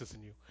Christ, Christ is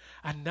in you.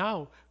 And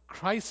now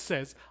Christ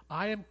says,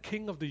 I am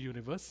King of the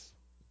universe,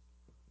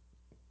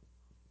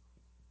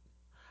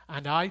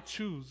 and I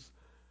choose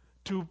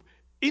to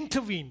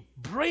intervene,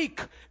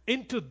 break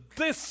into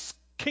this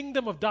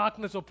kingdom of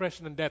darkness,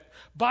 oppression, and death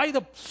by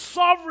the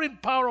sovereign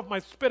power of my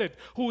Spirit,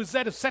 who is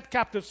there to set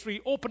captives free,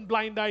 open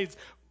blind eyes,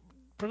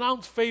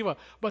 pronounce favor.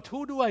 But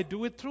who do I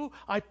do it through?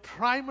 I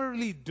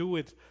primarily do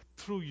it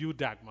through you,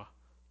 Dagmar,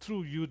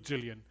 through you,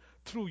 Jillian,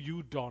 through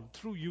you, Don,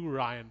 through you,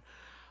 Ryan.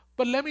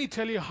 But let me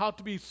tell you how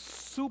to be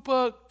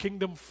super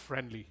kingdom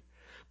friendly.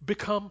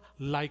 Become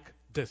like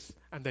this.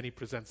 And then he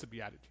presents the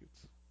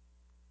Beatitudes.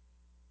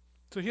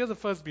 So here's the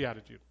first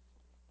Beatitude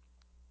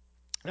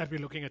that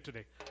we're looking at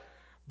today.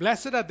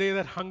 Blessed are they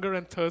that hunger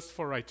and thirst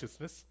for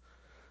righteousness.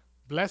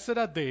 Blessed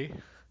are they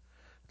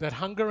that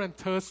hunger and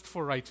thirst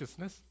for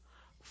righteousness,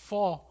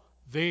 for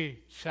they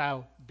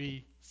shall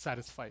be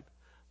satisfied.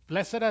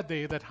 Blessed are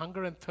they that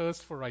hunger and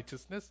thirst for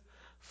righteousness,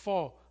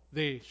 for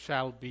they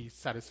shall be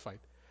satisfied.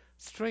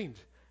 Strange.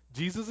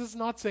 Jesus is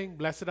not saying,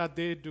 blessed are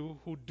they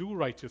who do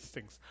righteous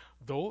things,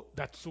 though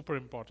that's super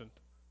important.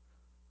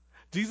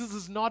 Jesus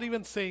is not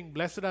even saying,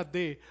 blessed are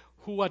they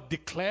who are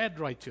declared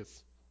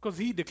righteous, because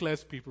he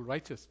declares people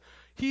righteous.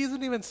 He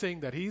isn't even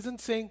saying that. He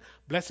isn't saying,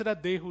 blessed are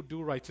they who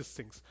do righteous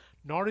things,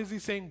 nor is he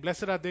saying,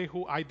 blessed are they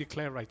who I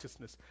declare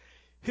righteousness.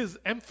 His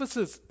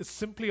emphasis is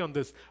simply on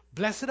this: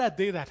 blessed are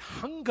they that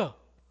hunger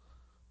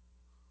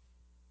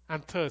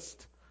and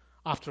thirst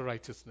after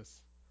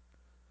righteousness.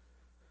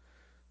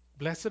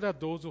 Blessed are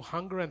those who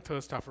hunger and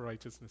thirst after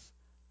righteousness.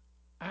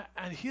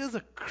 And here's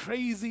a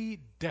crazy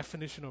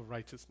definition of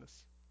righteousness.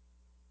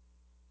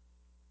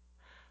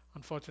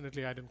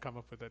 Unfortunately, I didn't come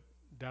up with it.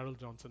 Darrell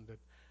Johnson did.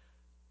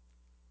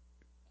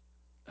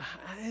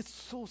 And it's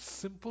so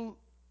simple,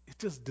 it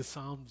just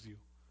disarms you.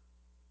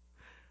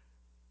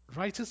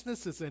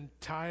 Righteousness is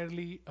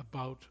entirely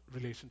about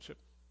relationship.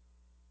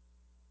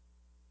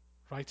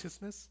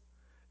 Righteousness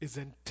is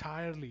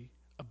entirely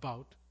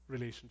about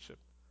relationship.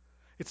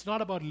 It's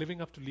not about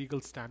living up to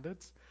legal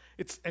standards,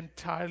 it's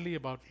entirely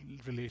about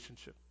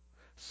relationship.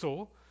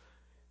 So,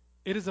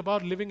 it is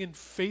about living in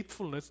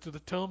faithfulness to the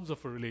terms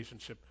of a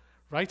relationship.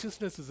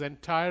 Righteousness is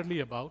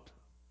entirely about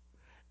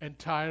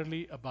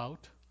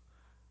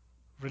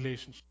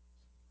relationship.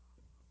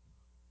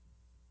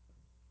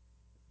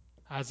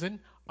 As in,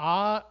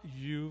 are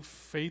you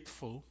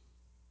faithful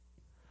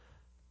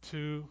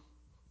to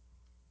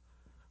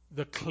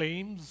the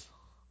claims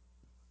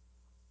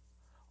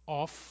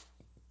of,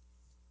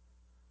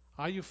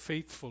 are you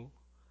faithful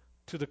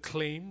to the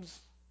claims,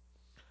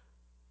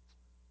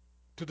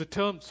 to the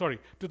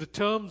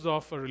terms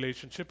of a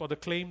relationship or the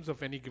claims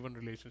of any given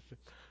relationship?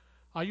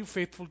 Are you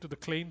faithful to the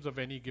claims of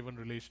any given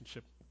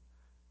relationship?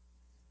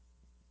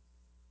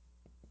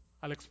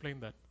 I'll explain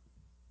that.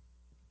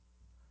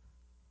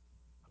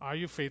 Are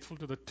you faithful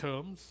to the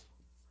terms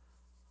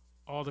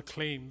or the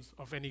claims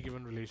of any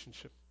given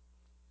relationship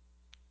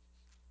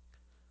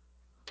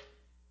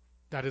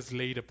that is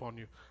laid upon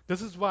you?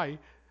 This is why,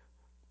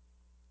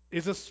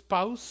 is a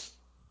spouse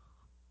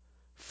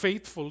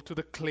faithful to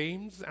the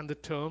claims and the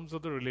terms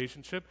of the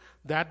relationship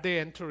that they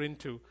enter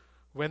into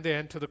when they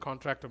enter the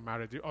contract of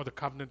marriage or the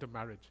covenant of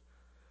marriage?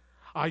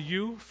 Are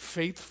you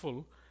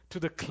faithful to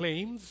the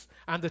claims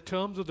and the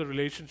terms of the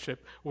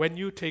relationship when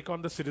you take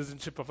on the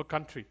citizenship of a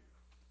country?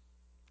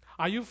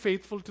 Are you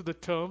faithful to the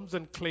terms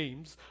and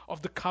claims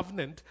of the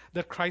covenant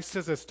that Christ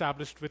has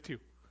established with you?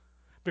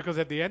 Because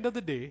at the end of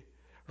the day,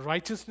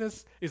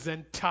 righteousness is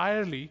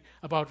entirely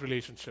about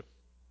relationship.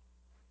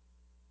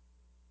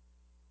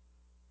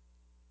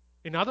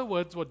 In other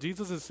words, what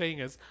Jesus is saying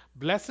is,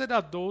 blessed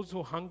are those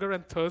who hunger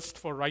and thirst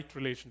for right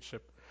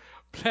relationship.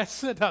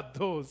 Blessed are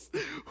those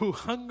who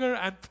hunger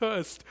and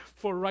thirst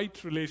for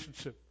right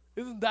relationship.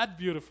 Isn't that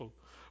beautiful?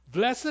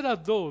 Blessed are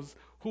those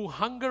who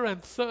hunger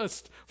and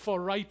thirst for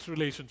right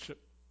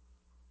relationship.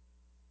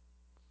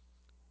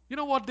 You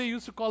know what they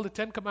used to call the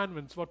Ten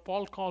Commandments, what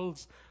Paul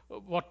calls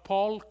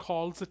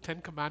the Ten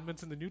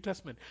Commandments in the New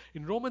Testament.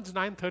 In Romans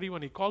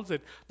 9:31, he calls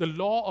it the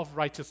law of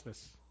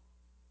righteousness.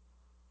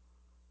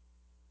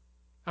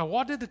 And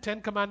what did the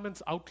Ten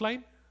Commandments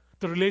outline?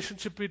 The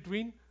relationship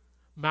between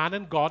man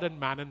and God and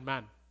man and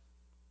man.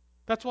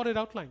 That's what it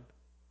outlined.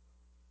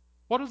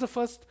 What was the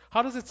first?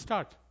 How does it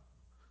start?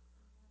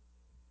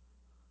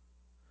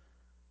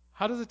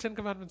 How does the Ten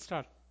Commandments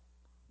start?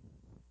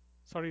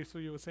 Sorry, so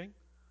you were saying?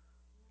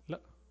 Lo-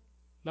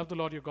 Love the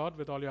Lord your God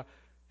with all your.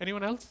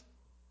 Anyone else?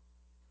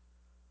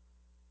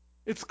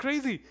 It's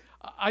crazy.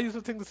 I used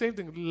to think the same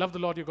thing. Love the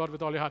Lord your God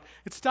with all your heart.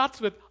 It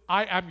starts with,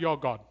 I am your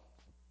God.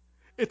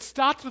 It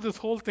starts with this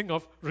whole thing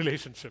of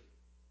relationship.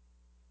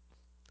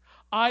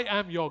 I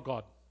am your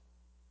God.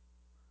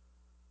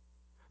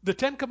 The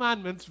Ten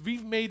Commandments,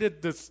 we've made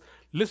it this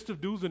list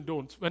of do's and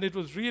don'ts when it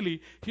was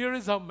really, here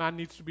is how man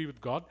needs to be with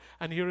God,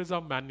 and here is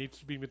how man needs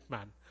to be with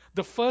man.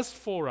 The first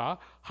four are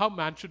how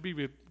man should be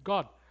with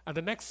God, and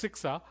the next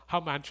six are how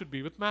man should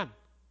be with man.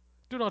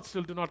 Do not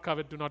steal, do not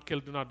covet, do not kill,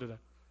 do not do that.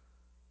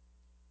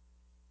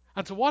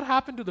 And so, what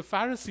happened to the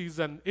Pharisees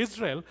and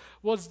Israel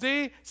was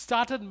they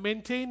started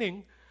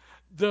maintaining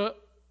the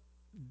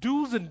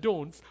do's and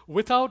don'ts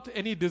without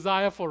any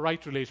desire for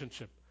right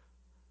relationship.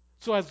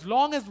 So, as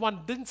long as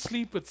one didn't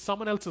sleep with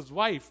someone else's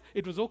wife,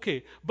 it was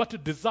okay. But to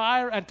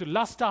desire and to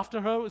lust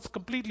after her is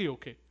completely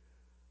okay.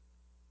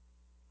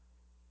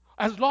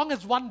 As long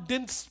as one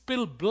didn't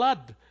spill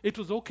blood, it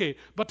was okay.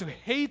 But to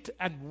hate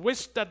and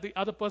wish that the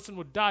other person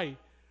would die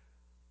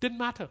didn't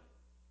matter.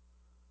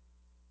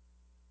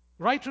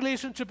 Right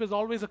relationship is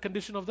always a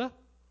condition of the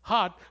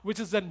heart, which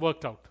is then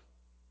worked out.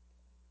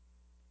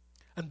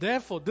 And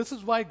therefore, this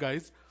is why,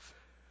 guys,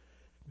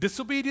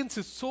 disobedience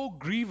is so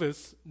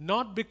grievous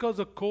not because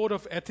a code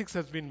of ethics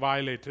has been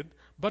violated,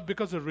 but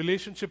because a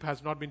relationship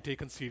has not been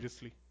taken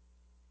seriously.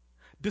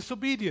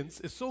 Disobedience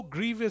is so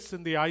grievous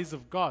in the eyes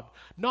of God,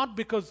 not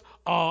because,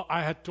 oh,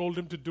 I had told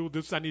him to do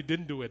this and he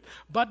didn't do it,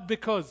 but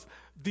because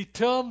the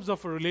terms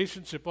of a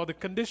relationship or the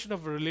condition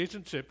of a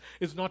relationship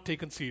is not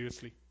taken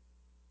seriously.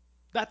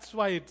 That's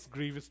why it's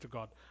grievous to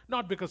God,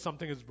 not because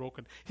something is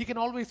broken. He can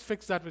always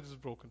fix that which is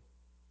broken.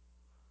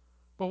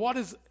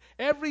 But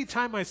every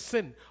time I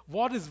sin,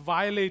 what is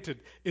violated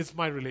is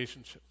my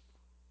relationship.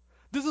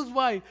 This is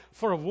why,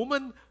 for a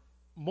woman,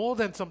 more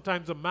than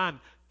sometimes a man,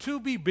 to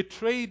be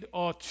betrayed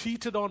or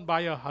cheated on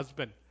by her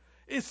husband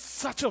is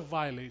such a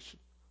violation.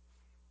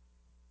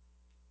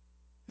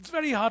 It's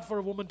very hard for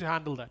a woman to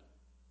handle that.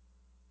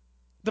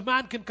 The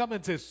man can come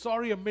and say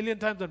sorry a million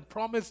times and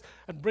promise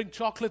and bring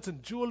chocolates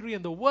and jewelry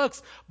and the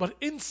works, but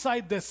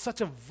inside there's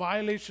such a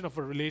violation of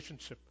a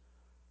relationship.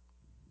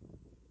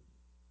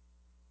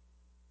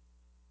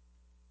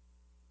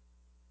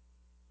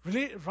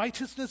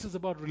 Righteousness is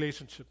about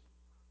relationship.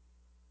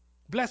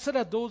 Blessed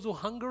are those who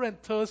hunger and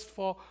thirst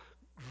for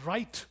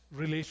right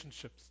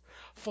relationships,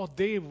 for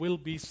they will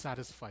be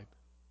satisfied.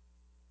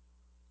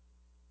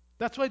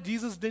 That's why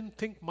Jesus didn't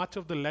think much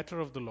of the letter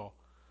of the law.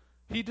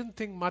 He didn't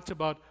think much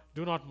about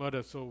do not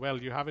murder. So,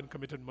 well, you haven't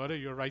committed murder,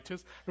 you're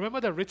righteous.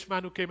 Remember the rich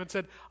man who came and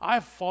said,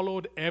 I've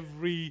followed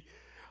every.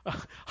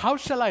 How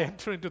shall I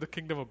enter into the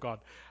kingdom of God?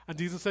 And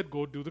Jesus said,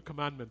 go do the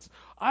commandments.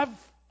 I've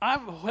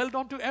I've held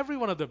on to every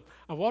one of them.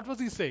 And what was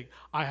he saying?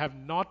 I have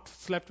not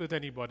slept with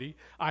anybody.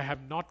 I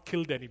have not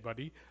killed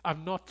anybody.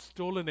 I've not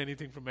stolen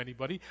anything from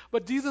anybody.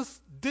 But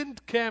Jesus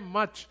didn't care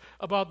much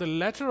about the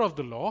letter of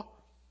the law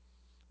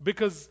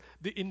because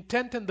the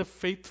intent and the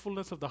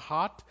faithfulness of the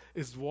heart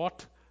is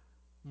what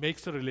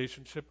makes a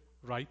relationship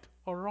right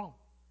or wrong.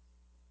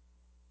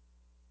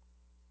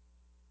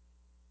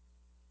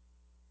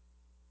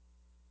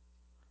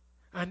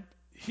 And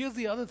here's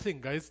the other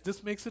thing, guys.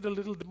 This makes it a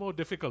little more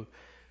difficult.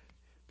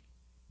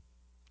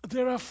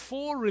 There are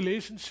four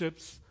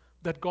relationships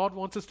that God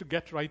wants us to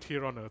get right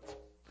here on earth.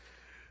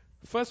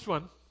 First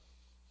one,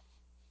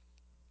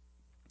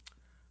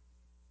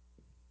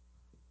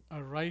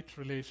 a right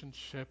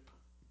relationship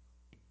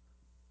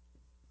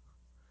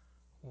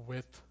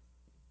with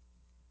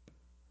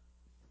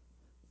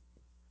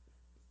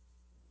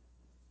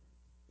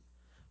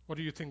what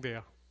do you think they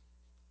are?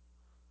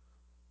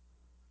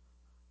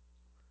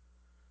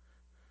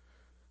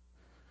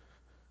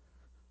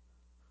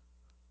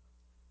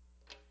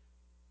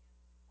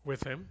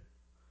 With Him.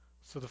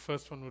 So the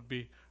first one would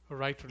be a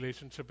right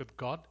relationship with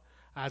God,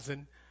 as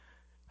in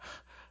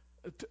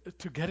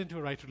to get into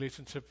a right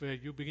relationship where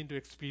you begin to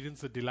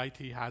experience the delight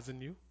He has in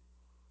you.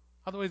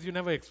 Otherwise, you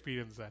never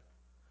experience that.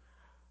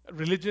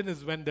 Religion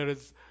is when there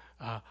is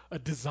a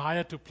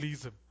desire to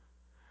please Him.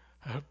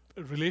 A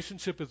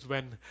relationship is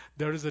when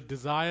there is a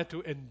desire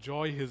to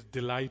enjoy His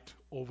delight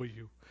over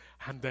you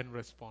and then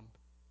respond.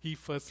 He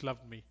first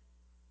loved me.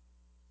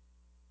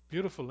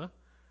 Beautiful, huh?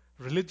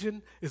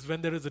 Religion is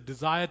when there is a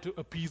desire to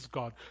appease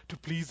God, to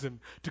please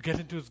Him, to get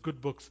into His good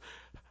books.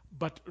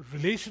 But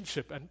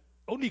relationship, and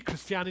only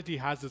Christianity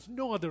has this,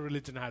 no other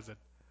religion has it.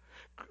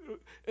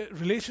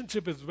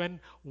 Relationship is when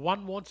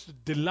one wants to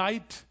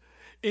delight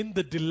in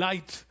the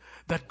delight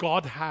that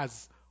God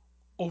has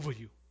over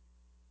you.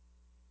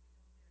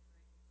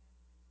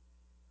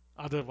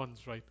 Other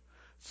ones, right?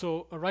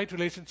 So a right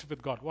relationship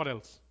with God. What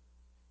else?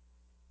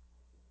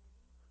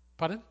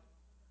 Pardon?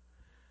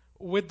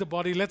 With the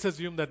body, let's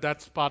assume that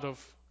that's part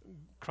of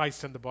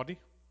Christ and the body.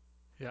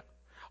 Yeah.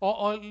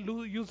 Or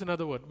use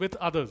another word. With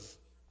others.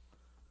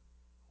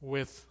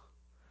 With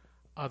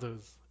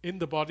others. In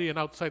the body and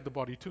outside the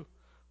body too.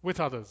 With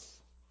others.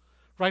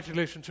 Right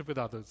relationship with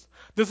others.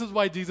 This is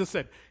why Jesus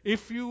said,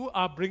 if you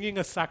are bringing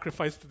a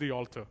sacrifice to the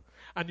altar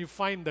and you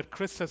find that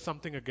Chris has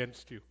something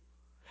against you,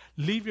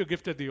 leave your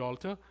gift at the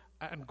altar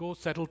and go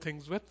settle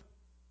things with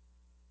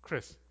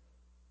Chris.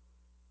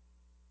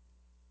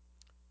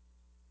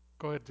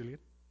 Go ahead, Jillian.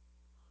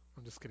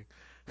 I'm just kidding.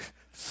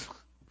 So,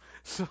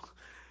 so,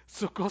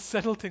 so go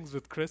settle things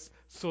with Chris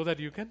so that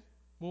you can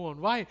move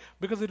on. Why?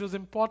 Because it was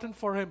important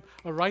for him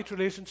a right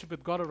relationship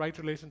with God, a right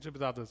relationship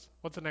with others.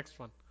 What's the next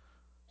one?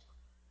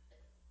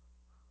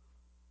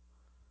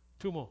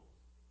 Two more.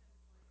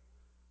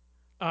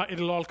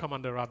 It'll all come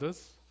under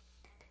others.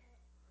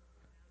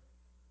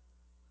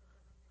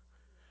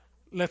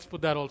 Let's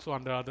put that also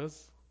under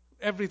others.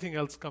 Everything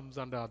else comes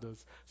under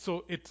others.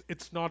 So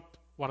it's not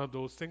one of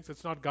those things.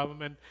 It's not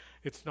government.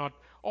 It's not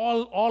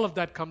all of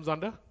that comes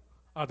under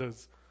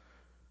others.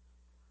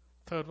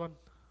 Third one.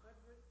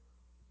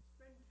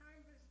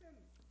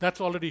 That's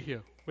already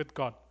here with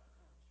God.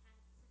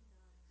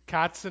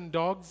 Cats and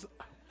dogs.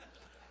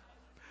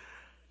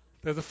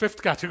 There's a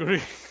fifth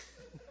category.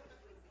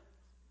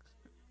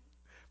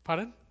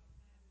 Pardon?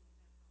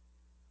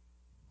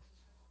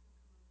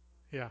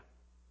 Yeah.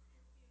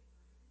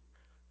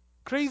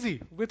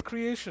 Crazy with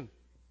creation.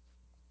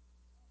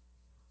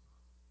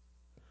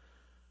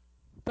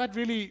 That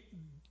really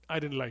I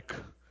didn't like.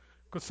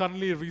 Because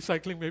suddenly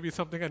recycling may be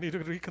something I need to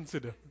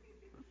reconsider.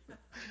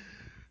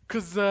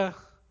 Because a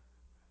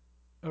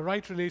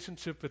right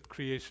relationship with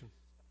creation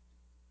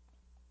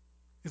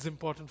is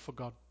important for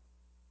God.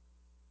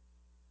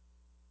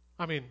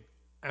 I mean,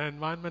 an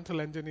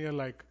environmental engineer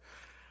like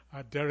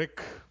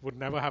Derek would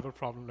never have a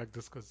problem like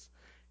this because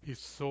he's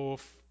so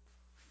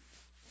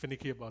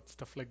finicky about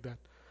stuff like that,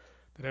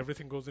 that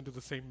everything goes into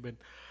the same bin.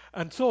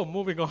 And so,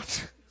 moving on,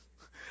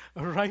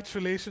 a right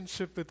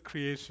relationship with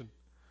creation.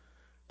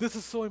 This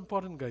is so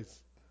important, guys.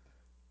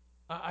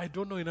 I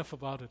don't know enough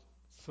about it.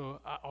 So,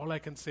 all I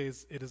can say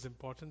is it is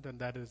important and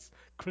that is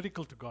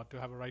critical to God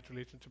to have a right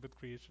relationship with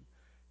creation.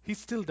 He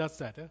still does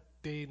that,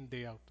 day in,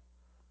 day out.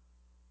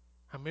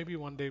 And maybe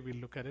one day we'll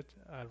look at it.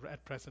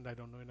 At present, I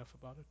don't know enough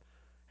about it.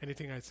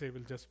 Anything I say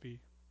will just be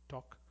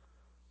talk.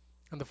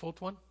 And the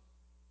fourth one,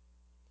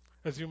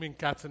 assuming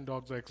cats and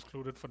dogs are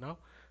excluded for now,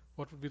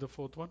 what would be the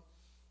fourth one?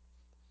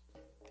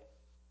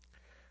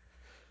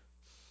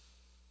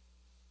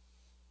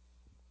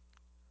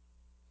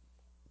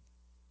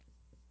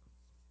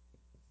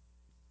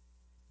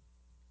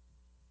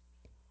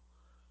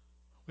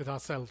 With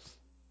ourselves.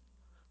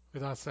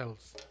 With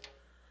ourselves.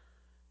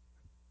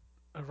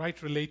 A right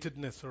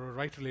relatedness or a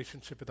right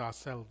relationship with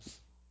ourselves.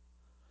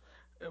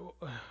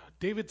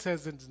 David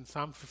says in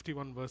Psalm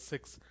 51, verse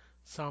 6,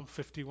 Psalm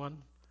 51,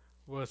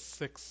 verse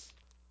 6,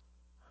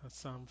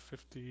 Psalm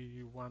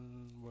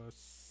 51,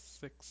 verse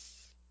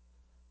 6.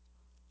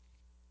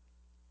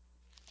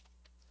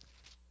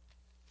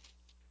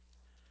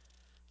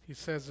 He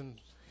says, and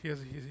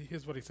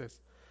here's what he says.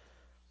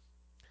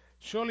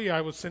 Surely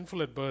I was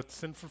sinful at birth,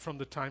 sinful from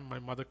the time my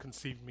mother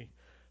conceived me.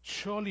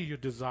 Surely you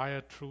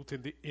desire truth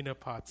in the inner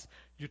parts.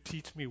 You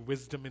teach me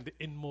wisdom in the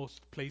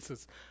inmost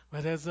places.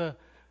 Where there's a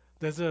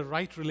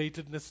right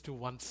relatedness to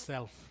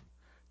oneself,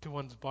 to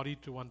one's body,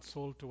 to one's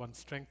soul, to one's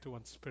strength, to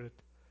one's spirit.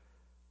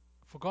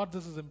 For God,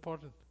 this is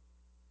important.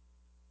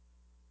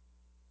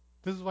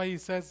 This is why He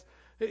says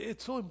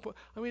it's so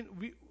important. I mean,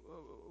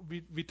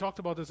 we talked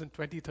about this in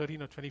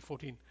 2013 or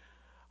 2014.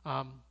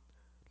 Um,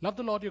 Love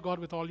the Lord your God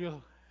with all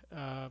your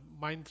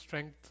mind,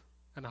 strength,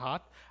 and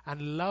heart,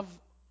 and love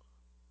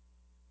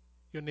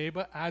your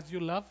neighbor as you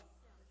love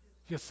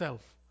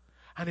yourself.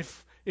 And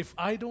if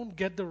I don't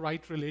get the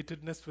right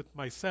relatedness with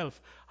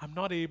myself, I'm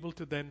not able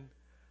to then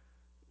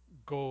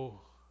go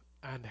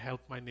and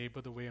help my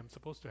neighbor the way I'm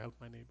supposed to help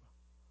my neighbor.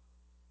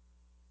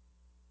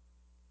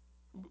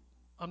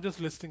 I'm just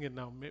listing it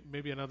now.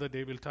 Maybe another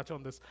day we'll touch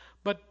on this.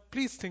 But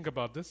please think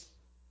about this.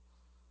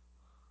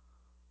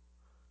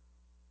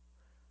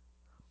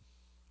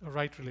 A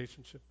right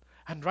relationship.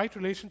 And right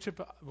relationship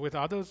with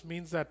others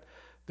means that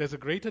there's a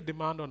greater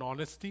demand on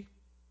honesty,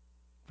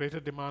 greater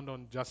demand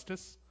on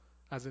justice,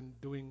 as in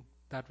doing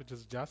that which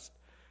is just,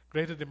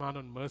 greater demand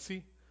on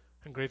mercy,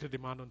 and greater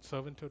demand on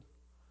servanthood.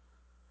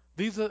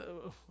 These are,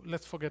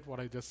 let's forget what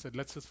I just said.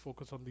 Let's just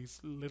focus on these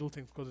little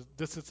things because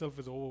this itself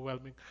is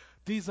overwhelming.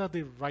 These are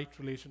the right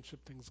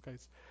relationship things,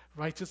 guys.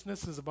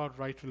 Righteousness is about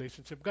right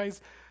relationship.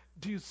 Guys,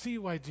 do you see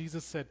why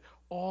Jesus said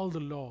all the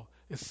law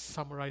is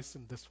summarized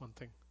in this one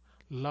thing?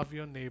 Love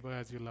your neighbor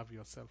as you love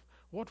yourself.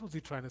 What was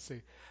he trying to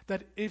say?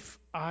 That if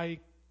I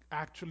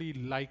actually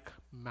like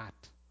Matt,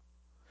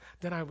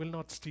 then I will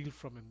not steal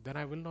from him. Then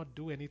I will not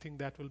do anything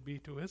that will be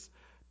to his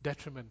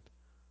detriment.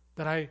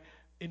 That I,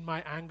 in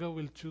my anger,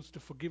 will choose to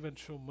forgive and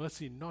show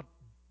mercy, not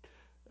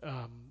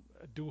um,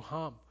 do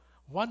harm.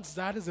 Once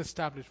that is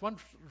established,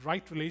 once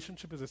right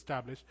relationship is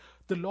established,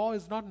 the law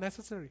is not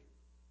necessary.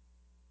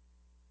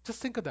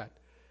 Just think of that.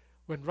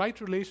 When right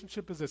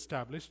relationship is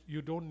established,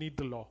 you don't need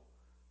the law.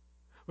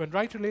 When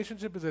right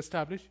relationship is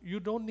established, you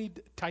don't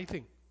need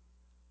tithing.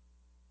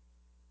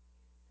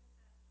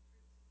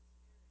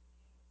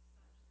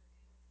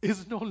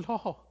 Is no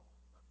law.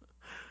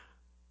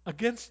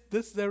 Against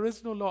this, there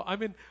is no law. I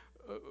mean,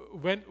 uh,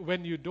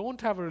 when you don't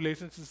have a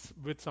relationship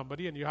with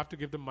somebody and you have to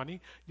give them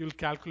money, you'll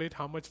calculate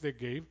how much they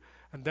gave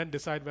and then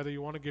decide whether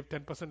you want to give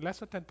 10%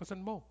 less or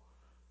 10% more.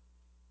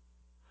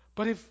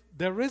 But if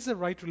there is a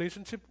right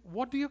relationship,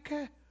 what do you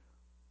care?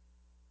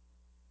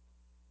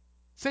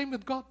 Same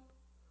with God.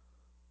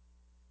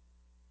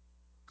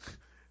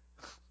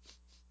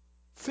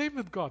 Same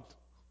with God.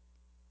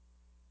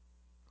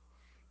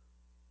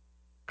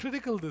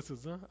 Critical this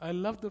is, huh? I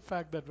love the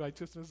fact that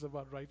righteousness is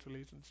about right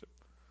relationship.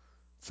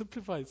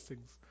 Simplifies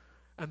things.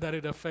 And that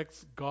it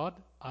affects God,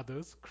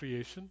 others,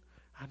 creation,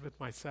 and with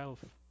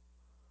myself.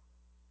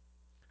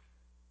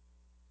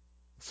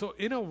 So,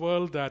 in a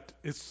world that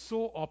is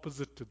so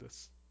opposite to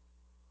this,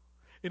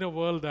 in a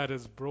world that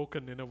is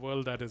broken, in a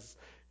world that is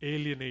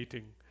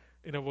alienating,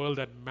 in a world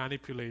that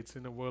manipulates,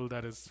 in a world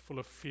that is full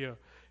of fear,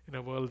 in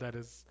a world that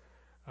is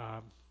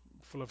um,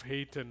 full of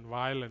hate and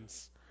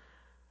violence,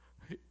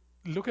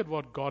 look at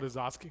what God is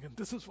asking. And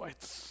this is why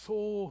it's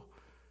so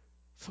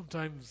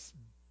sometimes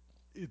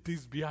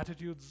these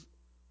Beatitudes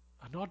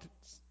are not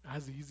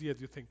as easy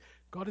as you think.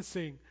 God is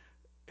saying,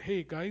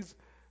 hey guys,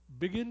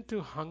 begin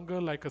to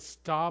hunger like a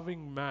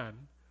starving man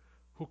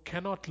who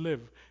cannot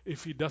live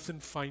if he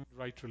doesn't find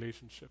right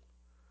relationship.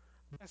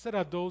 Blessed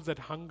are those that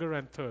hunger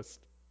and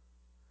thirst.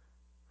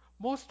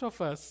 Most of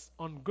us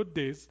on good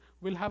days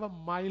will have a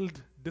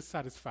mild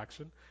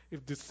dissatisfaction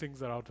if these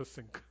things are out of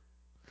sync.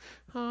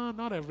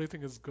 Not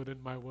everything is good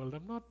in my world.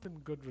 I'm not in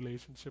good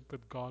relationship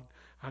with God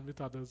and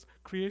with others.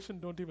 Creation,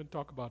 don't even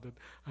talk about it.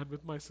 And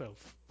with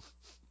myself.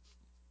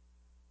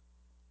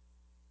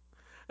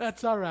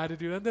 That's our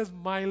attitude. And there's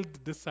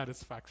mild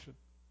dissatisfaction.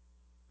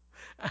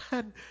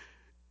 And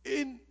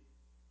in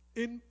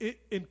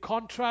in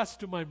contrast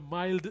to my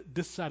mild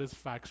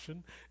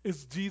dissatisfaction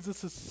is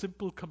Jesus'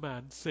 simple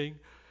command saying,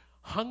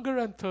 hunger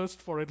and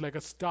thirst for it like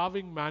a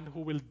starving man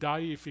who will die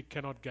if he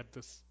cannot get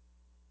this.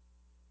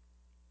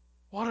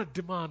 What a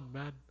demand,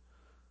 man.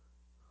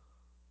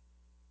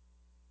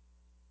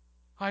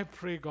 I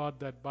pray, God,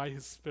 that by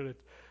His Spirit,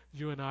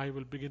 you and I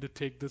will begin to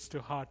take this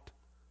to heart.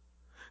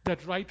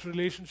 That right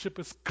relationship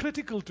is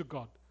critical to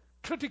God.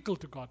 Critical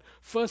to God.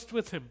 First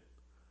with Him,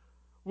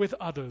 with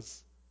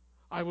others.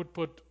 I would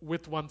put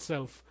with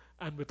oneself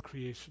and with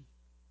creation.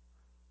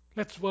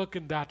 Let's work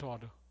in that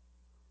order.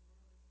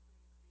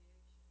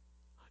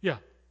 Yeah,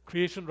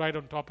 creation right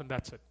on top, and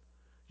that's it.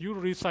 You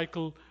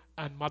recycle,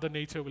 and Mother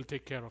Nature will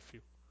take care of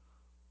you.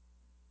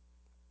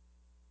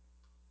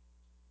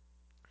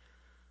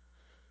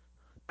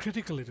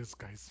 Critical it is,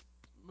 guys.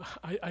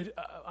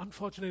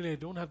 Unfortunately, I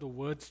don't have the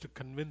words to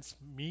convince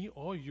me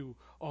or you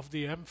of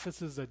the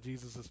emphasis that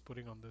Jesus is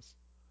putting on this.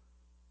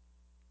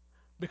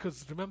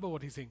 Because remember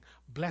what he's saying.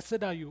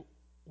 Blessed are you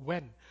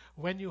when?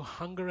 When you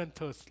hunger and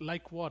thirst.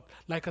 Like what?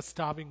 Like a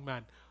starving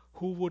man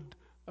who would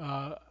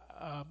uh,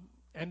 um,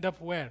 end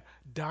up where?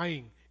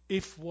 Dying.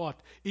 If what?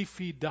 If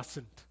he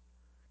doesn't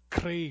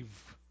crave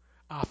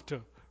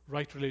after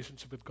right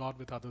relationship with God,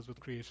 with others,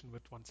 with creation,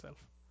 with oneself.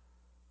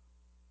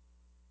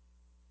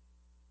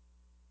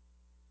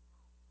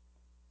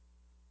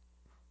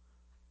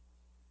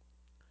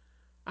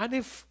 And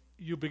if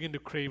you begin to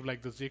crave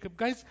like this, Jacob,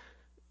 guys,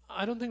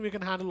 I don't think we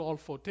can handle all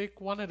four.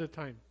 Take one at a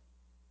time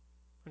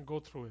and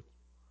go through it.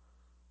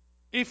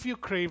 If you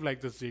crave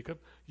like this, Jacob,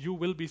 you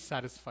will be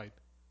satisfied.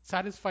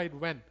 Satisfied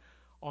when?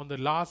 On the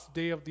last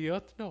day of the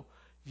earth? No.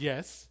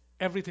 Yes,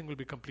 everything will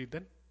be complete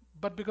then.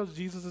 But because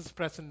Jesus is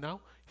present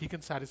now, he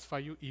can satisfy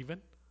you even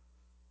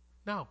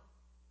now.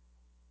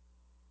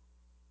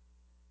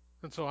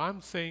 And so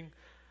I'm saying,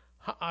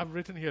 I've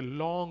written here,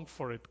 long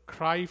for it,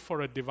 cry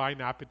for a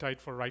divine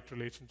appetite for right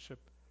relationship.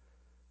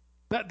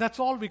 That's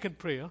all we can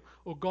pray. Huh?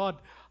 Oh God,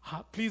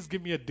 please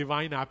give me a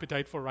divine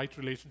appetite for right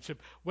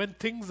relationship. When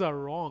things are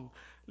wrong,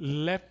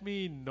 let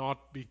me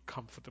not be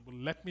comfortable.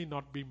 Let me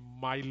not be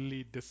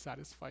mildly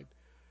dissatisfied.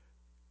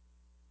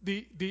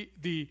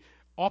 The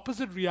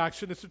opposite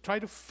reaction is to try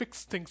to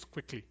fix things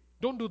quickly.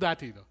 Don't do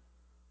that either.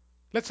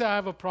 Let's say I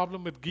have a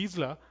problem with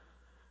Gisela.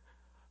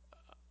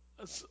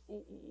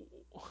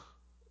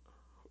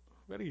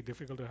 Very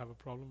difficult to have a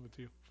problem with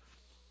you.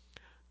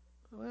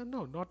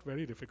 No, not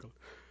very difficult.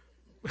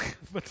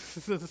 But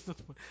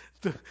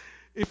the,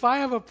 if I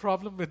have a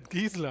problem with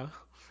Gisela,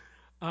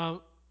 uh,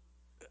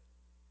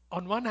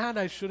 on one hand,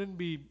 I shouldn't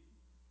be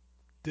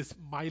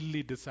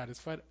mildly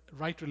dissatisfied.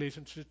 Right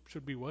relationship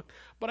should be worked,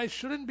 but I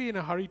shouldn't be in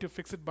a hurry to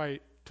fix it by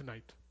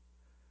tonight.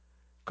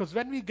 Because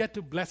when we get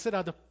to blessed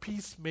are the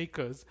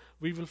peacemakers,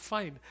 we will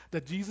find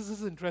that Jesus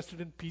is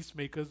interested in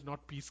peacemakers,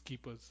 not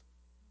peacekeepers.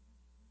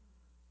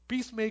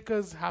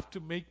 Peacemakers have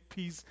to make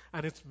peace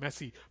and it's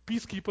messy.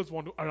 Peacekeepers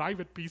want to arrive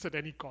at peace at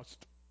any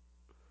cost.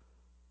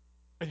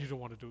 And you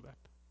don't want to do that.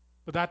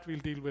 But that we'll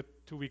deal with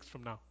 2 weeks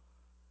from now.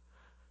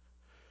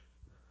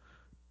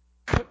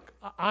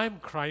 I'm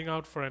crying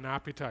out for an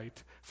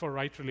appetite for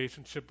right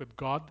relationship with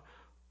God,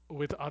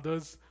 with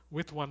others,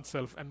 with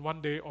oneself, and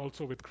one day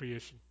also with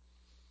creation.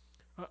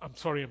 I'm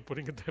sorry I'm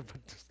putting it there,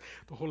 but just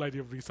the whole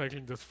idea of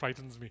recycling just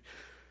frightens me.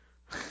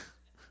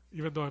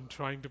 Even though I'm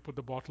trying to put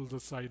the bottles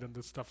aside and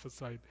the stuff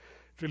aside,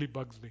 it really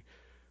bugs me.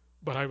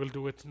 But I will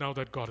do it now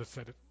that God has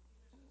said it.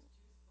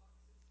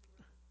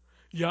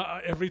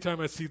 Yeah, every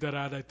time I see that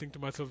ad, I think to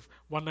myself,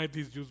 one night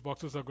these juice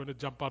boxes are going to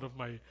jump out of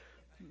my.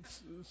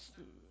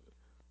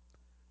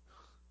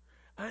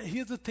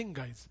 Here's the thing,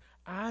 guys.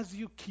 As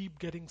you keep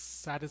getting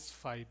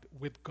satisfied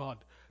with God,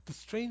 the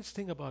strange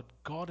thing about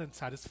God and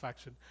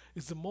satisfaction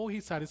is the more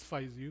He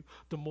satisfies you,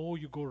 the more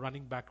you go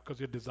running back because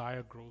your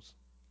desire grows.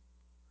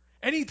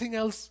 Anything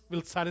else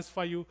will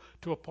satisfy you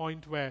to a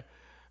point where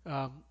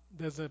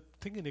there's a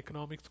thing in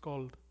economics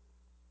called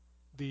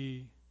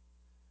the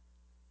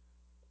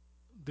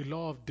the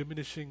law of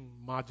diminishing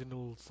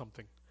marginal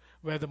something,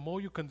 where the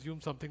more you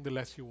consume something, the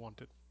less you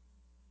want it.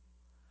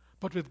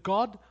 But with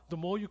God, the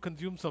more you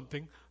consume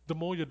something, the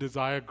more your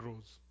desire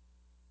grows.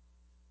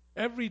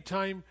 Every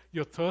time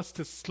your thirst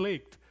is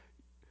slaked,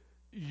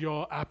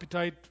 your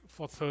appetite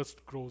for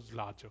thirst grows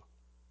larger.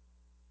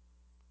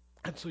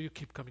 And so you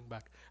keep coming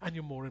back and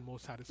you're more and more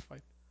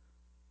satisfied.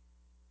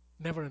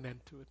 Never an end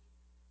to it.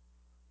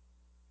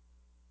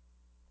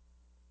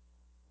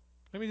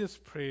 Let me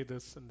just pray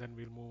this and then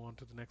we'll move on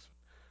to the next one.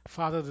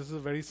 Father, this is a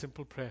very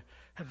simple prayer,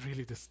 and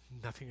really there's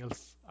nothing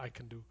else I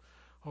can do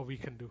or we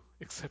can do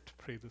except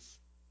pray this.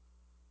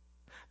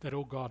 That,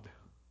 oh God,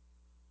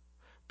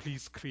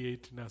 please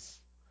create in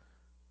us,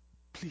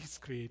 please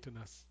create in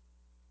us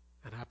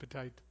an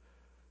appetite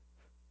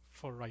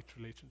for right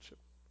relationship.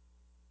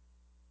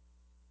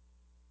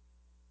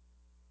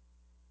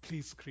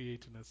 Please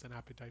create in us an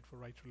appetite for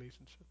right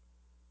relationship.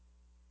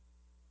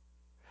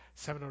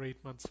 7 or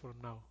 8 months from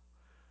now,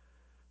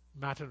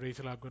 Matt and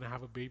Rachel are going to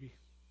have a baby,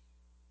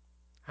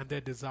 and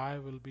their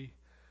desire will be,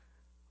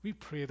 we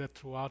pray that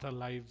throughout our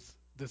lives,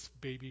 this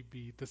baby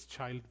be, this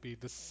child be,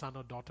 this son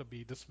or daughter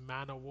be, this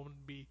man or woman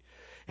be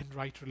in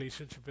right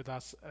relationship with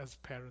us as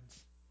parents.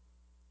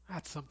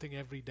 That's something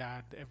every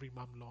dad, every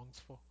mom longs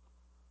for,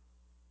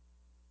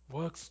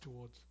 works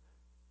towards.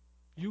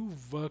 You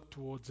work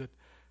towards it.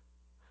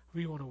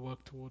 We want to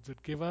work towards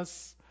it. Give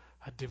us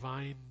a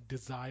divine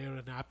desire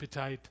and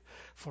appetite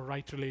for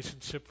right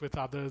relationship with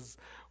others,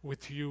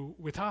 with you,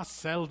 with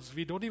ourselves.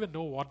 We don't even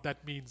know what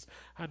that means,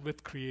 and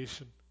with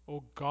creation.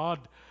 Oh God,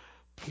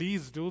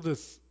 please do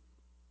this.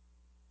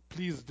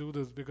 Please do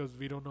this because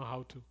we don't know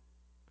how to.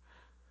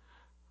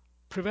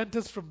 Prevent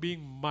us from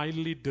being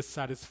mildly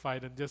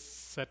dissatisfied and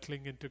just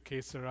settling into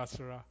que sera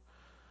sera.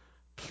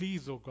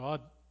 Please, oh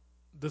God,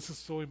 this is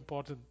so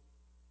important.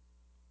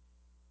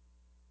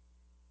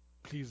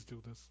 Please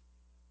do this.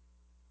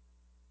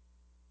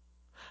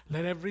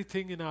 Let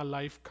everything in our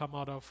life come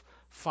out of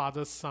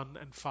father son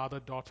and father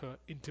daughter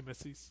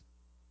intimacies.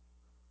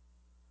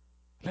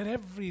 Let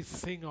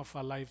everything of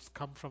our lives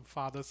come from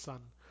father son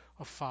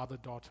or father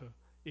daughter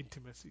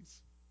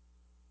intimacies.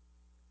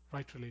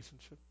 Right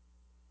relationship.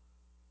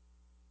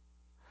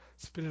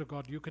 Spirit of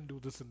God, you can do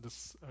this in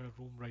this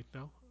room right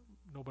now.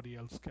 Nobody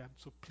else can.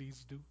 So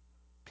please do.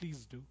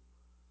 Please do.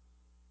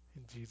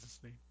 In Jesus'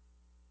 name.